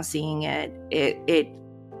they were now seeing it, it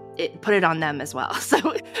put it on them as well. So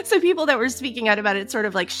people that were speaking out about it sort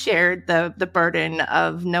of like shared the burden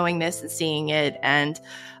of knowing this and seeing it, and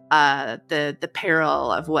the peril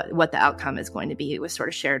of what the outcome is going to be. It was sort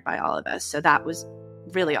of shared by all of us. So that was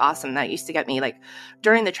really awesome. That used to get me, like,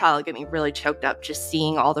 during the trial, it get me really choked up just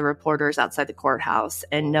seeing all the reporters outside the courthouse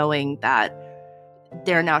and knowing that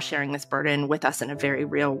they're now sharing this burden with us in a very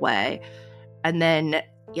real way. And then,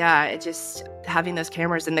 it just having those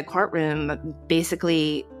cameras in the courtroom,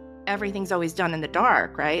 basically everything's always done in the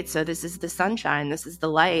dark, right? So this is the sunshine, this is the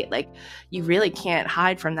light. Like, you really can't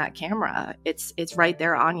hide from that camera. It's right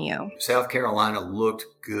there on you. South Carolina looked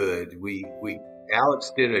good.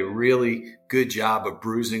 Alex did a really good job of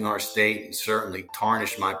bruising our state and certainly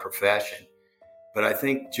tarnished my profession. But I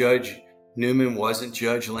think Judge Newman wasn't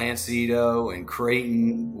Judge Lancito, and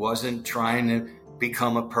Creighton wasn't trying to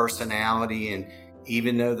become a personality. And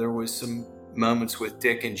even though there was some moments with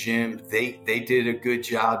Dick and Jim, they did a good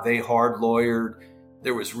job. They hard lawyered.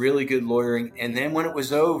 There was really good lawyering. And then when it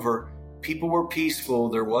was over, people were peaceful.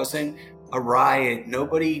 There wasn't a riot.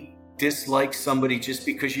 Nobody disliked somebody just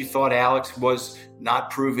because you thought Alex was not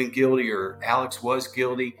proven guilty or Alex was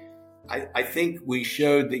guilty. I think we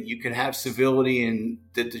showed that you can have civility and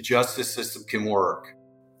that the justice system can work.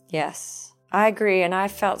 Yes, I agree. And I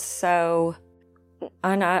felt so,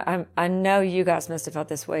 and I know you guys must have felt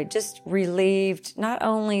this way, just relieved, not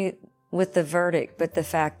only with the verdict, but the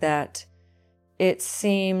fact that it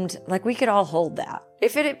seemed like we could all hold that.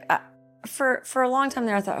 If it, for a long time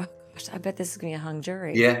there, I thought, oh gosh, I bet this is going to be a hung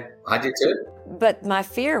jury. Yeah, I did too. But my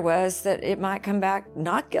fear was that it might come back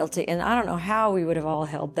not guilty. And I don't know how we would have all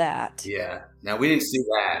held that. Yeah. Now, we didn't see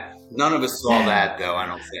that. None of us saw that, though, I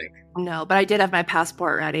don't think. No, but I did have my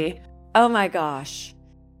passport ready. Oh my gosh.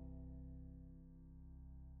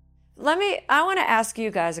 I want to ask you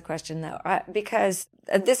guys a question though, because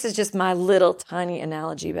this is just my little tiny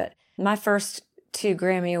analogy, but my first two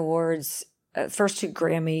Grammy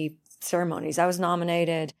ceremonies, I was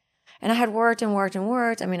nominated and I had worked and worked and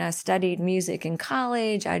worked. I mean, I studied music in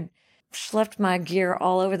college. I'd schlepped my gear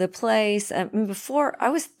all over the place. Before I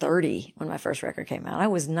was 30 when my first record came out, I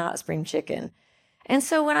was not spring chicken. And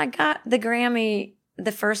so when I got the Grammy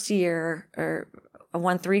the first year, or I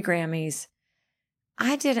won 3 Grammys,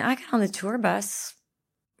 I got on the tour bus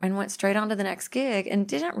and went straight on to the next gig and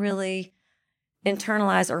didn't really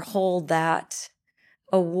internalize or hold that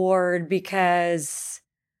award because,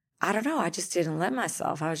 I don't know, I just didn't let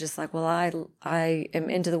myself. I was just like, well, I am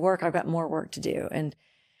into the work. I've got more work to do. And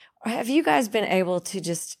have you guys been able to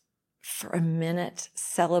just, for a minute,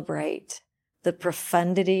 celebrate the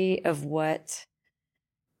profundity of what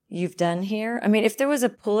you've done here? I mean, if there was a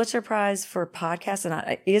Pulitzer Prize for podcasts,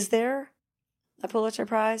 and is there a Pulitzer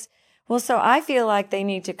Prize? Well, so I feel like they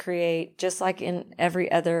need to create, just like in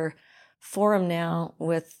every other forum now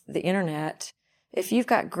with the internet, if you've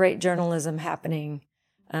got great journalism happening,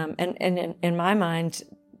 and in my mind,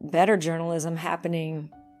 better journalism happening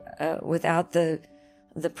without the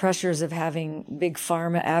pressures of having big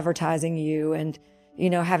pharma advertising you and,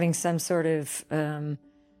 having some sort of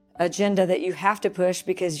agenda that you have to push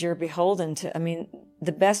because you're beholden to. I mean,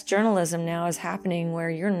 the best journalism now is happening where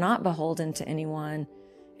you're not beholden to anyone,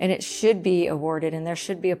 and it should be awarded, and there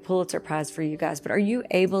should be a Pulitzer Prize for you guys. But are you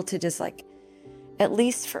able to just at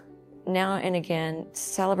least for now and again,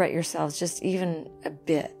 celebrate yourselves just even a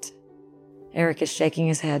bit? Eric is shaking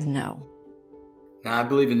his head no. Now, I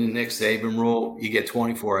believe in the Nick Saban rule. You get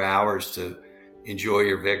 24 hours to enjoy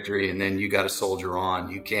your victory, and then you got to soldier on.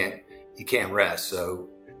 You can't rest. So,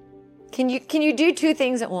 can you do 2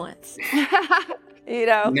 things at once?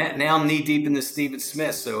 Now I'm knee deep in the Stephen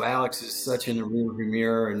Smith. So Alex is such in the rearview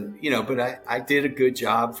mirror, and but I did a good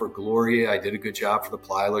job for Gloria. I did a good job for the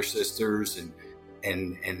Plyler sisters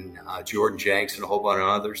and Jordan Jenks and a whole bunch of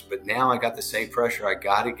others. But now I got the same pressure. I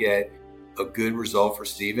got to get a good result for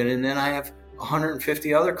Stephen, and then I have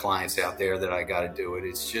 150 other clients out there that I got to do it.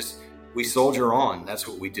 It's just, we soldier on. That's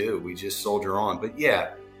what we do. We just soldier on. But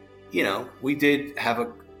yeah, we did have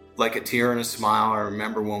a tear and a smile. I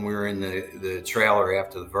remember when we were in the trailer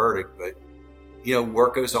after the verdict, but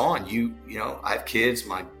work goes on. I have kids.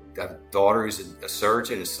 I have a daughter who's a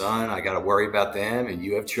surgeon, a son. I got to worry about them, and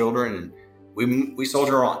you have children, and we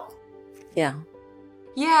soldier on. Yeah.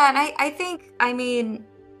 Yeah. And I think,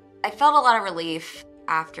 I felt a lot of relief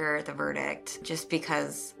after the verdict, just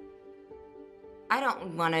because I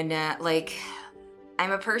don't want to know,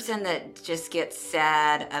 I'm a person that just gets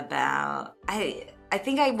sad about, I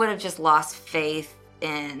think I would have just lost faith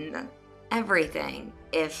in everything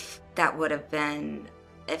if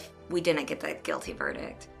we didn't get that guilty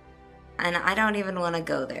verdict. And I don't even want to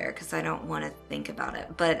go there because I don't want to think about it.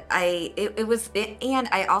 But and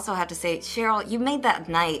I also have to say, Sheryl, you made that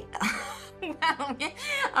night.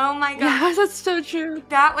 Oh my God. Yeah, that's so true.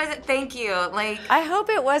 That was it. Thank you. I hope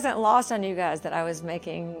it wasn't lost on you guys that I was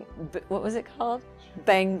making, what was it called?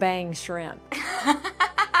 Bang Bang Shrimp.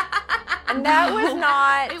 And that was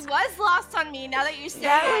not... It was lost on me now that you say it.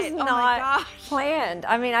 That was not planned.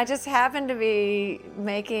 I just happened to be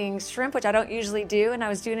making shrimp, which I don't usually do, and I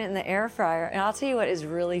was doing it in the air fryer. And I'll tell you what is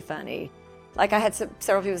really funny. I had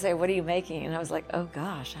several people say, what are you making? And I was like, oh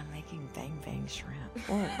gosh, I'm making Bang Bang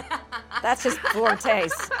Shrimp. That's just poor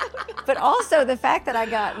taste. But also the fact that I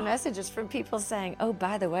got messages from people saying, oh,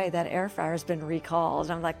 by the way, that air fryer's been recalled.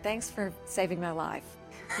 And I'm like, thanks for saving my life.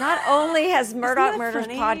 Not only has Murdoch Murders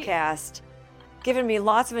podcast given me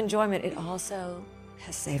lots of enjoyment, it also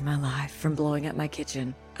has saved my life from blowing up my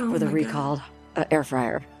kitchen with a recalled air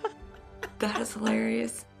fryer. That is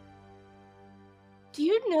hilarious. Do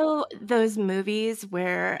you know those movies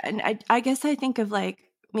where, and I guess I think of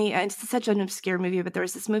me, and it's such an obscure movie, but there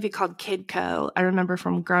was this movie called Kid Co. I remember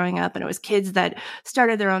from growing up, and it was kids that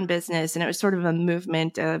started their own business, and it was sort of a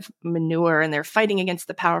movement of manure, and they're fighting against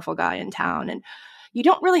the powerful guy in town. And you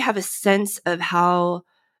don't really have a sense of how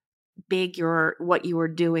big what you were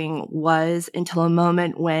doing was until a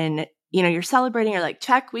moment when, you're celebrating, you're like,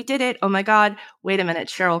 check, we did it. Oh my God, wait a minute,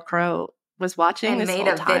 Sheryl Crow was watching and this made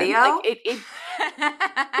whole a time. video. Like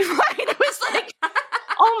right, it was like,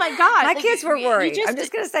 oh my God. My like, kids were worried. I'm I'm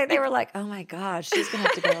just going to say they were like, oh my God, she's going to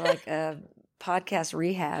have to go to like a podcast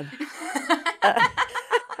rehab.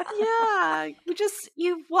 Yeah.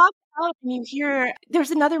 You walk out and you hear,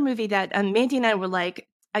 there's another movie that Mandy and I were like,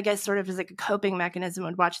 I guess sort of as like a coping mechanism,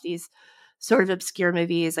 would watch these sort of obscure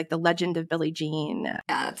movies like The Legend of Billie Jean. Yeah,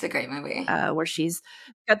 that's a great movie. Where she's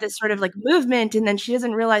got this sort of like movement, and then she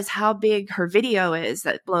doesn't realize how big her video is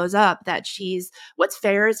that blows up, that what's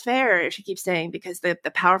fair is fair, she keeps saying, because the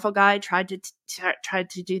powerful guy tried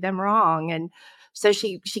to do them wrong. And so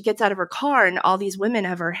she gets out of her car, and all these women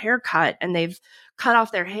have her hair cut, and they've cut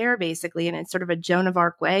off their hair basically, and it's sort of a Joan of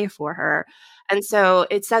Arc way for her. And so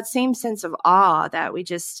it's that same sense of awe that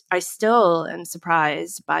I still am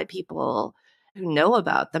surprised by people who know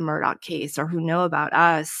about the Murdoch case or who know about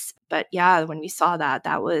us. But yeah, when we saw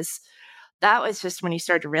that was just when you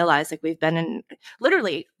start to realize, like, we've been in,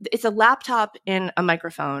 literally, it's a laptop and a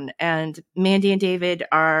microphone, and Mandy and David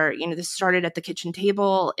are, this started at the kitchen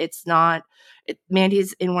table.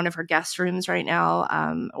 Mandy's in one of her guest rooms right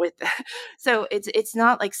now. So it's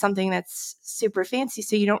not like something that's super fancy.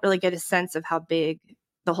 So you don't really get a sense of how big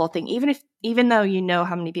the whole thing, even though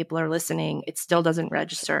how many people are listening, it still doesn't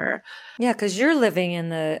register. Yeah, because you're living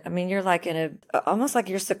you're like almost like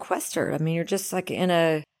you're sequestered. You're just like in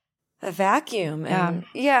a vacuum. And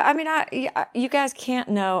you guys can't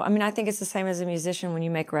know. I think it's the same as a musician when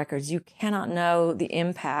you make records. You cannot know the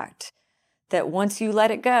impact that once you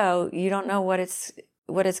let it go, you don't know what it's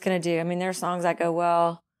going to do. There are songs I go,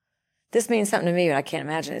 well, this means something to me, but I can't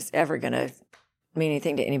imagine it's ever going to mean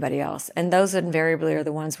anything to anybody else. And those invariably are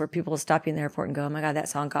the ones where people stop you in the airport and go, oh my God, that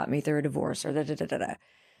song got me through a divorce, or da-da-da-da-da.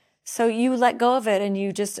 So you let go of it, and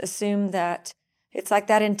you just assume that it's like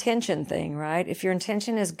that intention thing, right? If your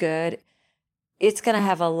intention is good, it's going to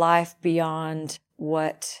have a life beyond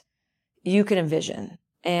what you can envision.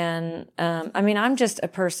 And I'm just a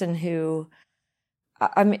person who,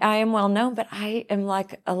 I am well known, but I am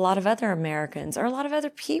like a lot of other Americans, or a lot of other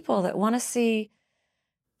people that want to see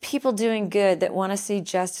people doing good, that want to see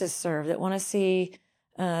justice served, that want to see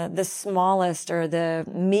the smallest or the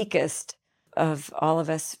meekest of all of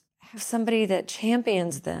us have somebody that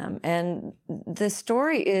champions them. And the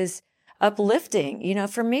story is uplifting.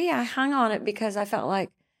 For me, I hung on it because I felt like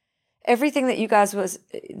everything that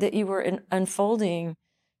you were unfolding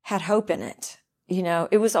had hope in it.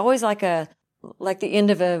 It was always like the end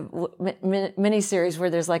of a mini series where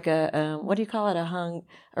there's like a what do you call it, a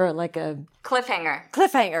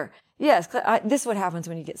cliffhanger. Yes, this is what happens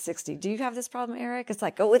when you get 60. Do you have this problem, Eric? It's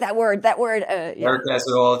like, with that word. Eric has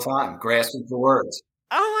it all the time, grasping for words.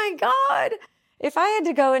 Oh my God! If I had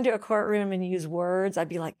to go into a courtroom and use words, I'd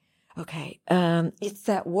be like, okay, it's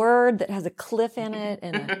that word that has a cliff in it,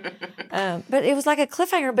 and but it was like a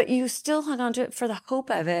cliffhanger, but you still hung on to it for the hope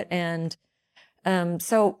of it. And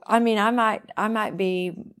so I might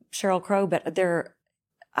be Sheryl Crow, but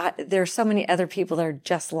there's so many other people that are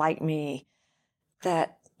just like me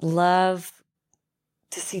that love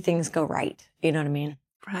to see things go right. You know what I mean?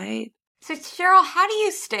 Right. So Sheryl, how do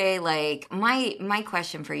you stay, like, my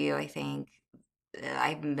question for you, I think, I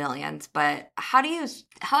have millions, but how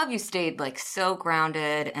have you stayed, like, so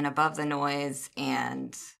grounded and above the noise,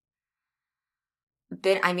 and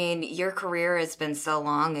your career has been so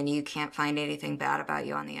long and you can't find anything bad about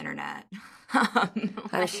you on the internet.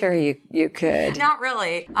 I'm sure you could. Not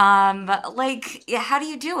really. But like, yeah, how do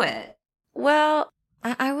you do it? Well,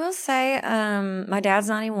 I will say, my dad's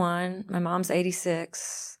 91, my mom's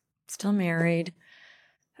 86. Still married.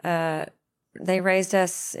 They raised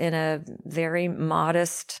us in a very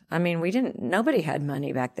modest, nobody had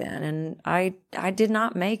money back then. And I did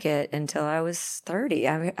not make it until I was 30.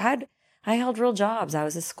 I held real jobs. I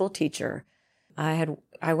was a school teacher. I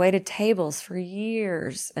waited tables for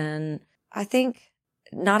years. And I think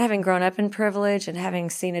not having grown up in privilege and having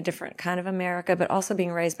seen a different kind of America, but also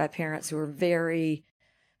being raised by parents who were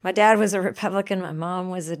my dad was a Republican, my mom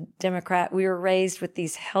was a Democrat. We were raised with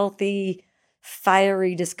these healthy,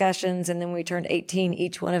 fiery discussions. And then when we turned 18,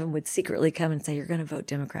 each one of them would secretly come and say, you're going to vote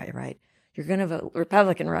Democrat, right? You're going to vote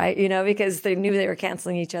Republican, right? Because they knew they were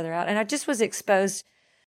canceling each other out. And I just was exposed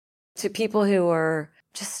to people who were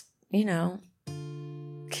just,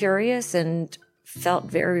 curious and felt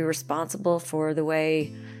very responsible for the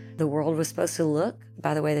way the world was supposed to look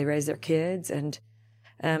by the way they raised their kids. And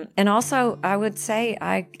also, I would say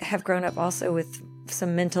I have grown up also with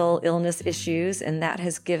some mental illness issues, and that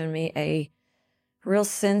has given me a real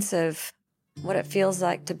sense of what it feels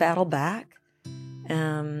like to battle back.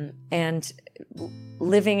 And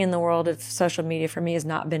living in the world of social media for me has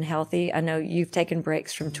not been healthy. I know you've taken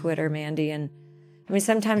breaks from Twitter, Mandy, and I mean,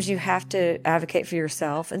 sometimes you have to advocate for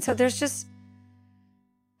yourself. And so there's just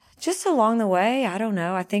along the way, I don't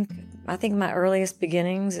know. I think my earliest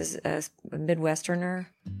beginnings as a Midwesterner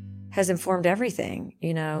has informed everything,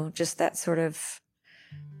 just that sort of,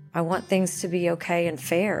 I want things to be okay and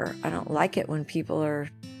fair. I don't like it when people are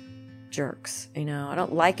jerks, I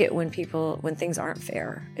don't like it when things aren't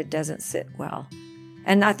fair. It doesn't sit well.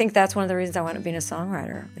 And I think that's one of the reasons I wound up being a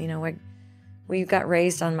songwriter. We got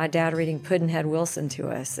raised on my dad reading Pudd'nhead Wilson to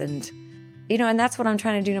us. And, and that's what I'm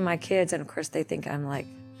trying to do to my kids. And of course they think I'm like,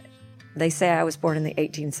 they say I was born in the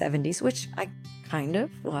 1870s, which I kind of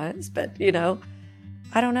was, but, I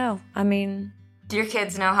don't know. I mean... Do your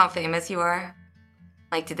kids know how famous you are?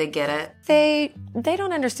 Like, did they get it? They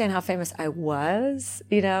don't understand how famous I was.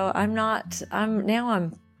 I'm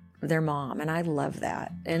their mom, and I love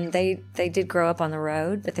that. And they did grow up on the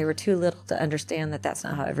road, but they were too little to understand that that's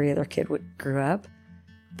not how every other kid grew up.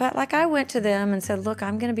 But like, I went to them and said, look,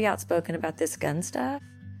 I'm going to be outspoken about this gun stuff,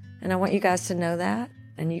 and I want you guys to know that.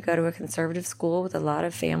 And you go to a conservative school with a lot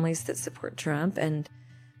of families that support Trump and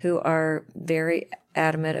who are very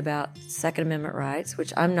adamant about Second Amendment rights,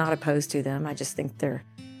 which I'm not opposed to them. I just think there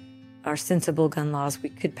are sensible gun laws we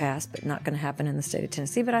could pass, but not going to happen in the state of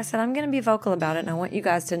Tennessee. But I said, I'm going to be vocal about it, and I want you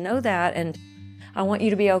guys to know that, and I want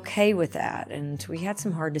you to be okay with that. And we had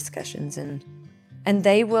some hard discussions, and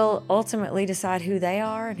they will ultimately decide who they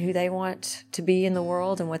are and who they want to be in the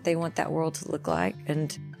world and what they want that world to look like.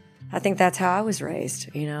 And I think that's how I was raised,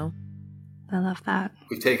 I love that.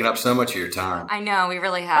 We've taken up so much of your time. I know, we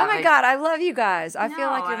really have. Oh my God, I love you guys. I feel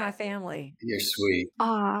like you're my family. You're sweet.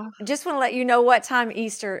 Aw. Just want to let you know what time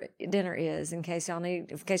Easter dinner is in case y'all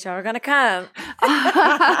are going to come.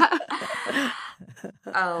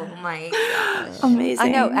 Oh my gosh. Amazing. I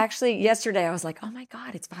know. Actually, yesterday I was like, oh my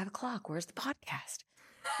God, it's 5:00. Where's the podcast?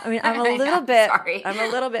 I mean, I'm a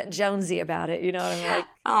little bit Jonesy about it. I'm like,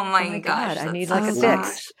 oh my gosh, I need so like a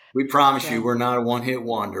fix. We promise you we're not a one-hit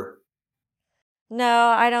wonder. No,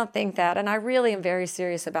 I don't think that. And I really am very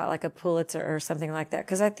serious about like a Pulitzer or something like that.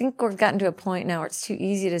 Because I think we've gotten to a point now where it's too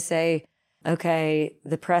easy to say, okay,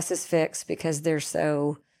 the press is fixed because they're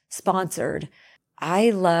so sponsored. I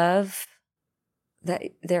love that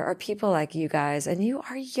there are people like you guys, and you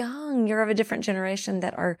are young. You're of a different generation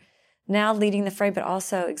that are now leading the fray, but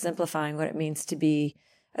also exemplifying what it means to be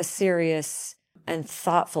a serious and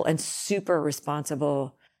thoughtful and super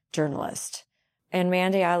responsible journalist. And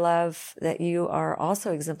Mandy, I love that you are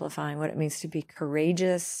also exemplifying what it means to be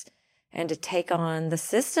courageous and to take on the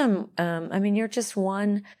system. I mean, you're just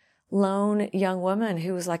one lone young woman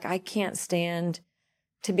who was like, I can't stand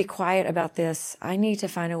to be quiet about this. I need to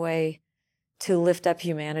find a way to lift up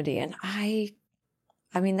humanity. And I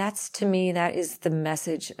mean, to me, that is the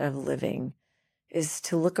message of living, is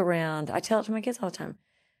to look around. I tell it to my kids all the time.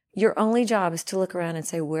 Your only job is to look around and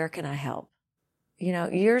say, where can I help?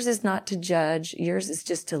 Yours is not to judge. Yours is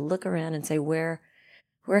just to look around and say, where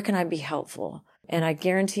can I be helpful? And I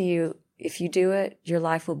guarantee you, if you do it, your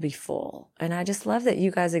life will be full. And I just love that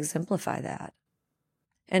you guys exemplify that.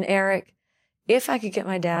 And Eric, if I could get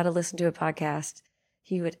my dad to listen to a podcast,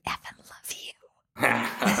 he would effing love you.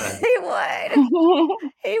 He would.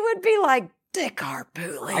 He would be like, Dick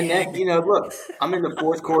Harpootlian. Look, I'm in the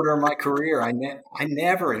fourth quarter of my career. I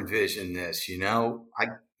never envisioned this,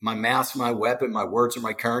 My mouth's my weapon, my words are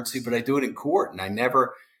my currency, but I do it in court. And I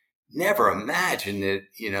never imagined that,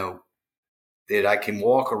 that I can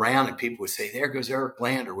walk around and people would say, there goes Eric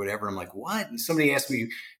Bland or whatever. I'm like, what? And somebody asked me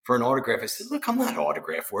for an autograph. I said, look, I'm not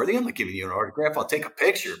autograph worthy. I'm not giving you an autograph. I'll take a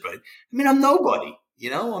picture. But I'm nobody,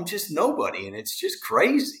 I'm just nobody. And it's just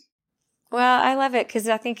crazy. Well, I love it because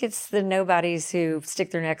I think it's the nobodies who stick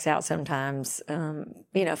their necks out sometimes,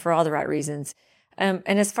 for all the right reasons. And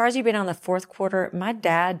as far as you've been on the fourth quarter, my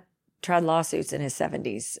dad tried lawsuits in his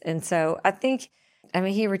 70s. And so I think,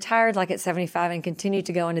 he retired like at 75 and continued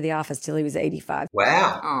to go into the office till he was 85.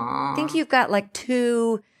 Wow. Aww. I think you've got like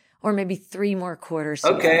 2 or maybe 3 more quarters.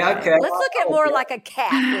 Okay. Let's look at more like a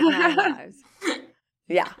cat with 9 lives.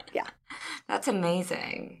 Yeah. That's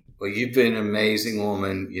amazing. Well, you've been an amazing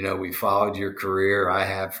woman. We followed your career. I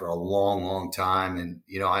have for a long, long time. And,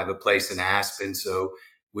 I have a place in Aspen. So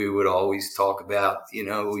we would always talk about,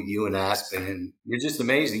 you and Aspen. And you're just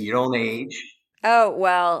amazing. You don't age. Oh,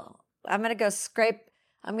 well, I'm gonna go scrape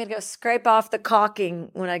off the caulking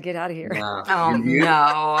when I get out of here. No, Oh,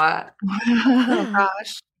 no. Oh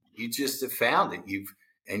gosh. you just have found it.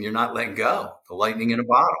 And you're not letting go. The lightning in a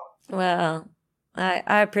bottle. Well,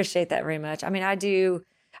 I appreciate that very much. I mean, I do.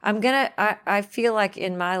 I feel like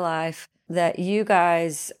in my life that you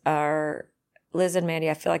guys are, Liz and Mandy,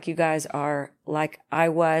 I feel like you guys are like I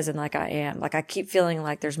was and like I am. Like I keep feeling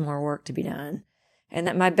like there's more work to be done and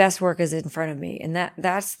that my best work is in front of me. And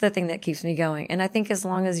that's the thing that keeps me going. And I think as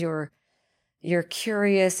long as you're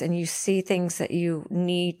curious and you see things that you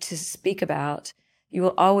need to speak about, you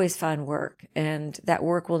will always find work. And that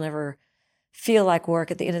work will never feel like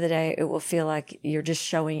work. At the end of the day, it will feel like you're just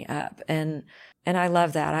showing up. And I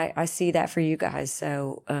love that. I see that for you guys.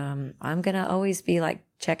 So I'm going to always be like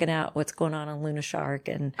checking out what's going on Luna Shark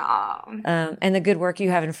and the good work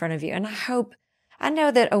you have in front of you. And I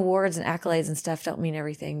know that awards and accolades and stuff don't mean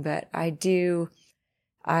everything, but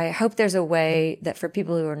I hope there's a way that for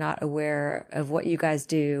people who are not aware of what you guys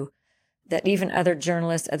do, that even other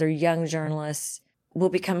young journalists will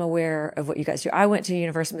become aware of what you guys do. I went to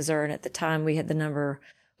University of Missouri, and at the time we had the number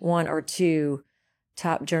 1 or 2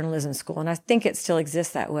 top journalism school. And I think it still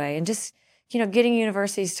exists that way. And just, getting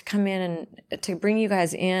universities to come in and to bring you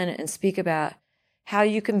guys in and speak about how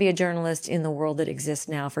you can be a journalist in the world that exists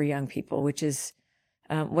now for young people, which is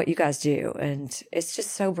what you guys do. And it's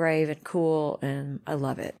just so brave and cool, and I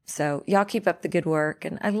love it. So y'all keep up the good work,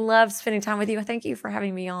 and I love spending time with you. Thank you for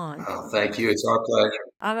having me on. Oh, thank you. It's our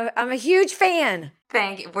pleasure. I'm a huge fan.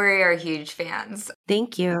 Thank you. We are huge fans.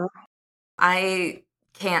 Thank you. I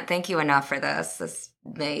can't thank you enough for this. This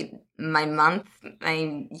made my month.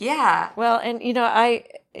 Yeah. Well, and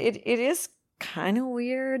it is kind of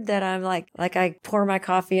weird that I'm like I pour my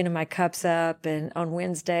coffee into my cups up, and on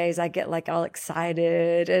Wednesdays I get like all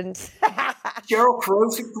excited and Sheryl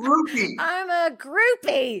Crow's a groupie. I'm a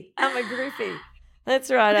groupie.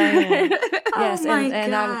 That's right, I am. Yes,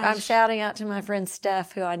 and I'm shouting out to my friend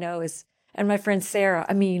Steph, who I know and my friend Sarah.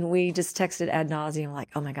 I mean, we just texted ad nauseum, like,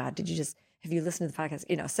 oh my God, have you listened to the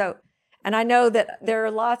podcast? So, and I know that there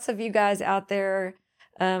are lots of you guys out there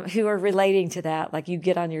who are relating to that. Like you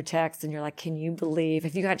get on your text and you're like, can you believe,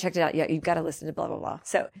 if you haven't checked it out yet, you've got to listen to blah, blah, blah.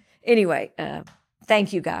 So anyway,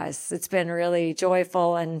 thank you guys. It's been really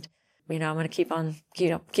joyful, and, I'm going to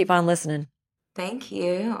keep on listening. Thank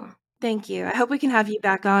you. Thank you. I hope we can have you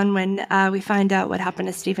back on when we find out what happened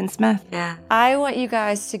to Stephen Smith. Yeah. I want you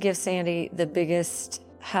guys to give Sandy the biggest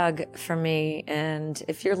hug from me. And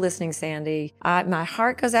if you're listening, Sandy, my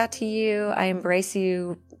heart goes out to you. I embrace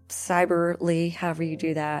you cyberly, however you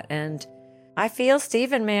do that. And I feel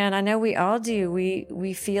Stephen, man. I know we all do.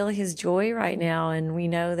 We feel his joy right now, and we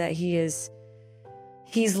know that he's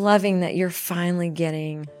loving that you're finally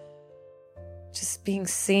getting just being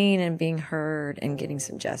seen and being heard and getting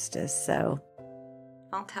some justice. So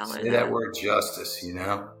I'll tell her Say that word justice,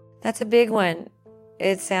 That's a big one.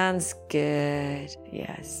 It sounds good.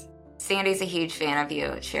 Yes. Sandy's a huge fan of you,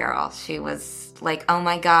 Sheryl. She was like, oh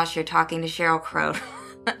my gosh, you're talking to Sheryl Crow.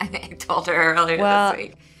 I told her earlier this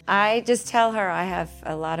week. I just tell her I have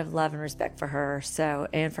a lot of love and respect for her,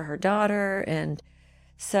 and for her daughter. And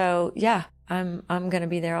so, yeah, I'm going to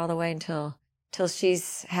be there all the way until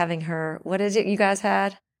she's having her, what is it you guys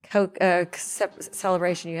had? Coke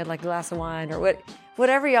celebration. You had like a glass of wine or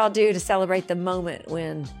whatever y'all do to celebrate the moment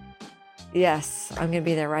when, yes, I'm going to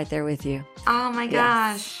be there right there with you. Oh my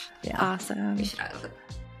gosh. Yeah. Awesome.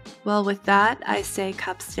 Well, with that, I say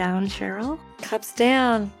cups down, Sheryl. Cups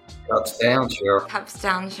down. Cups down, Sheryl. Cups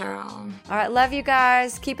down, Sheryl. All right. Love you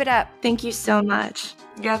guys. Keep it up. Thank you so much.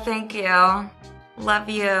 Yeah, thank you. Love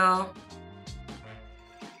you.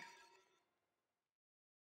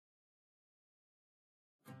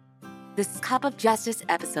 This Cup of Justice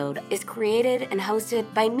episode is created and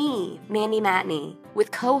hosted by me, Mandy Matney,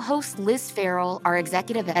 with co-host Liz Farrell, our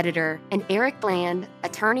executive editor, and Eric Bland,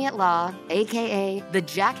 attorney at law, aka the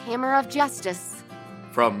jackhammer of justice.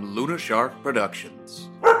 From Luna Shark Productions.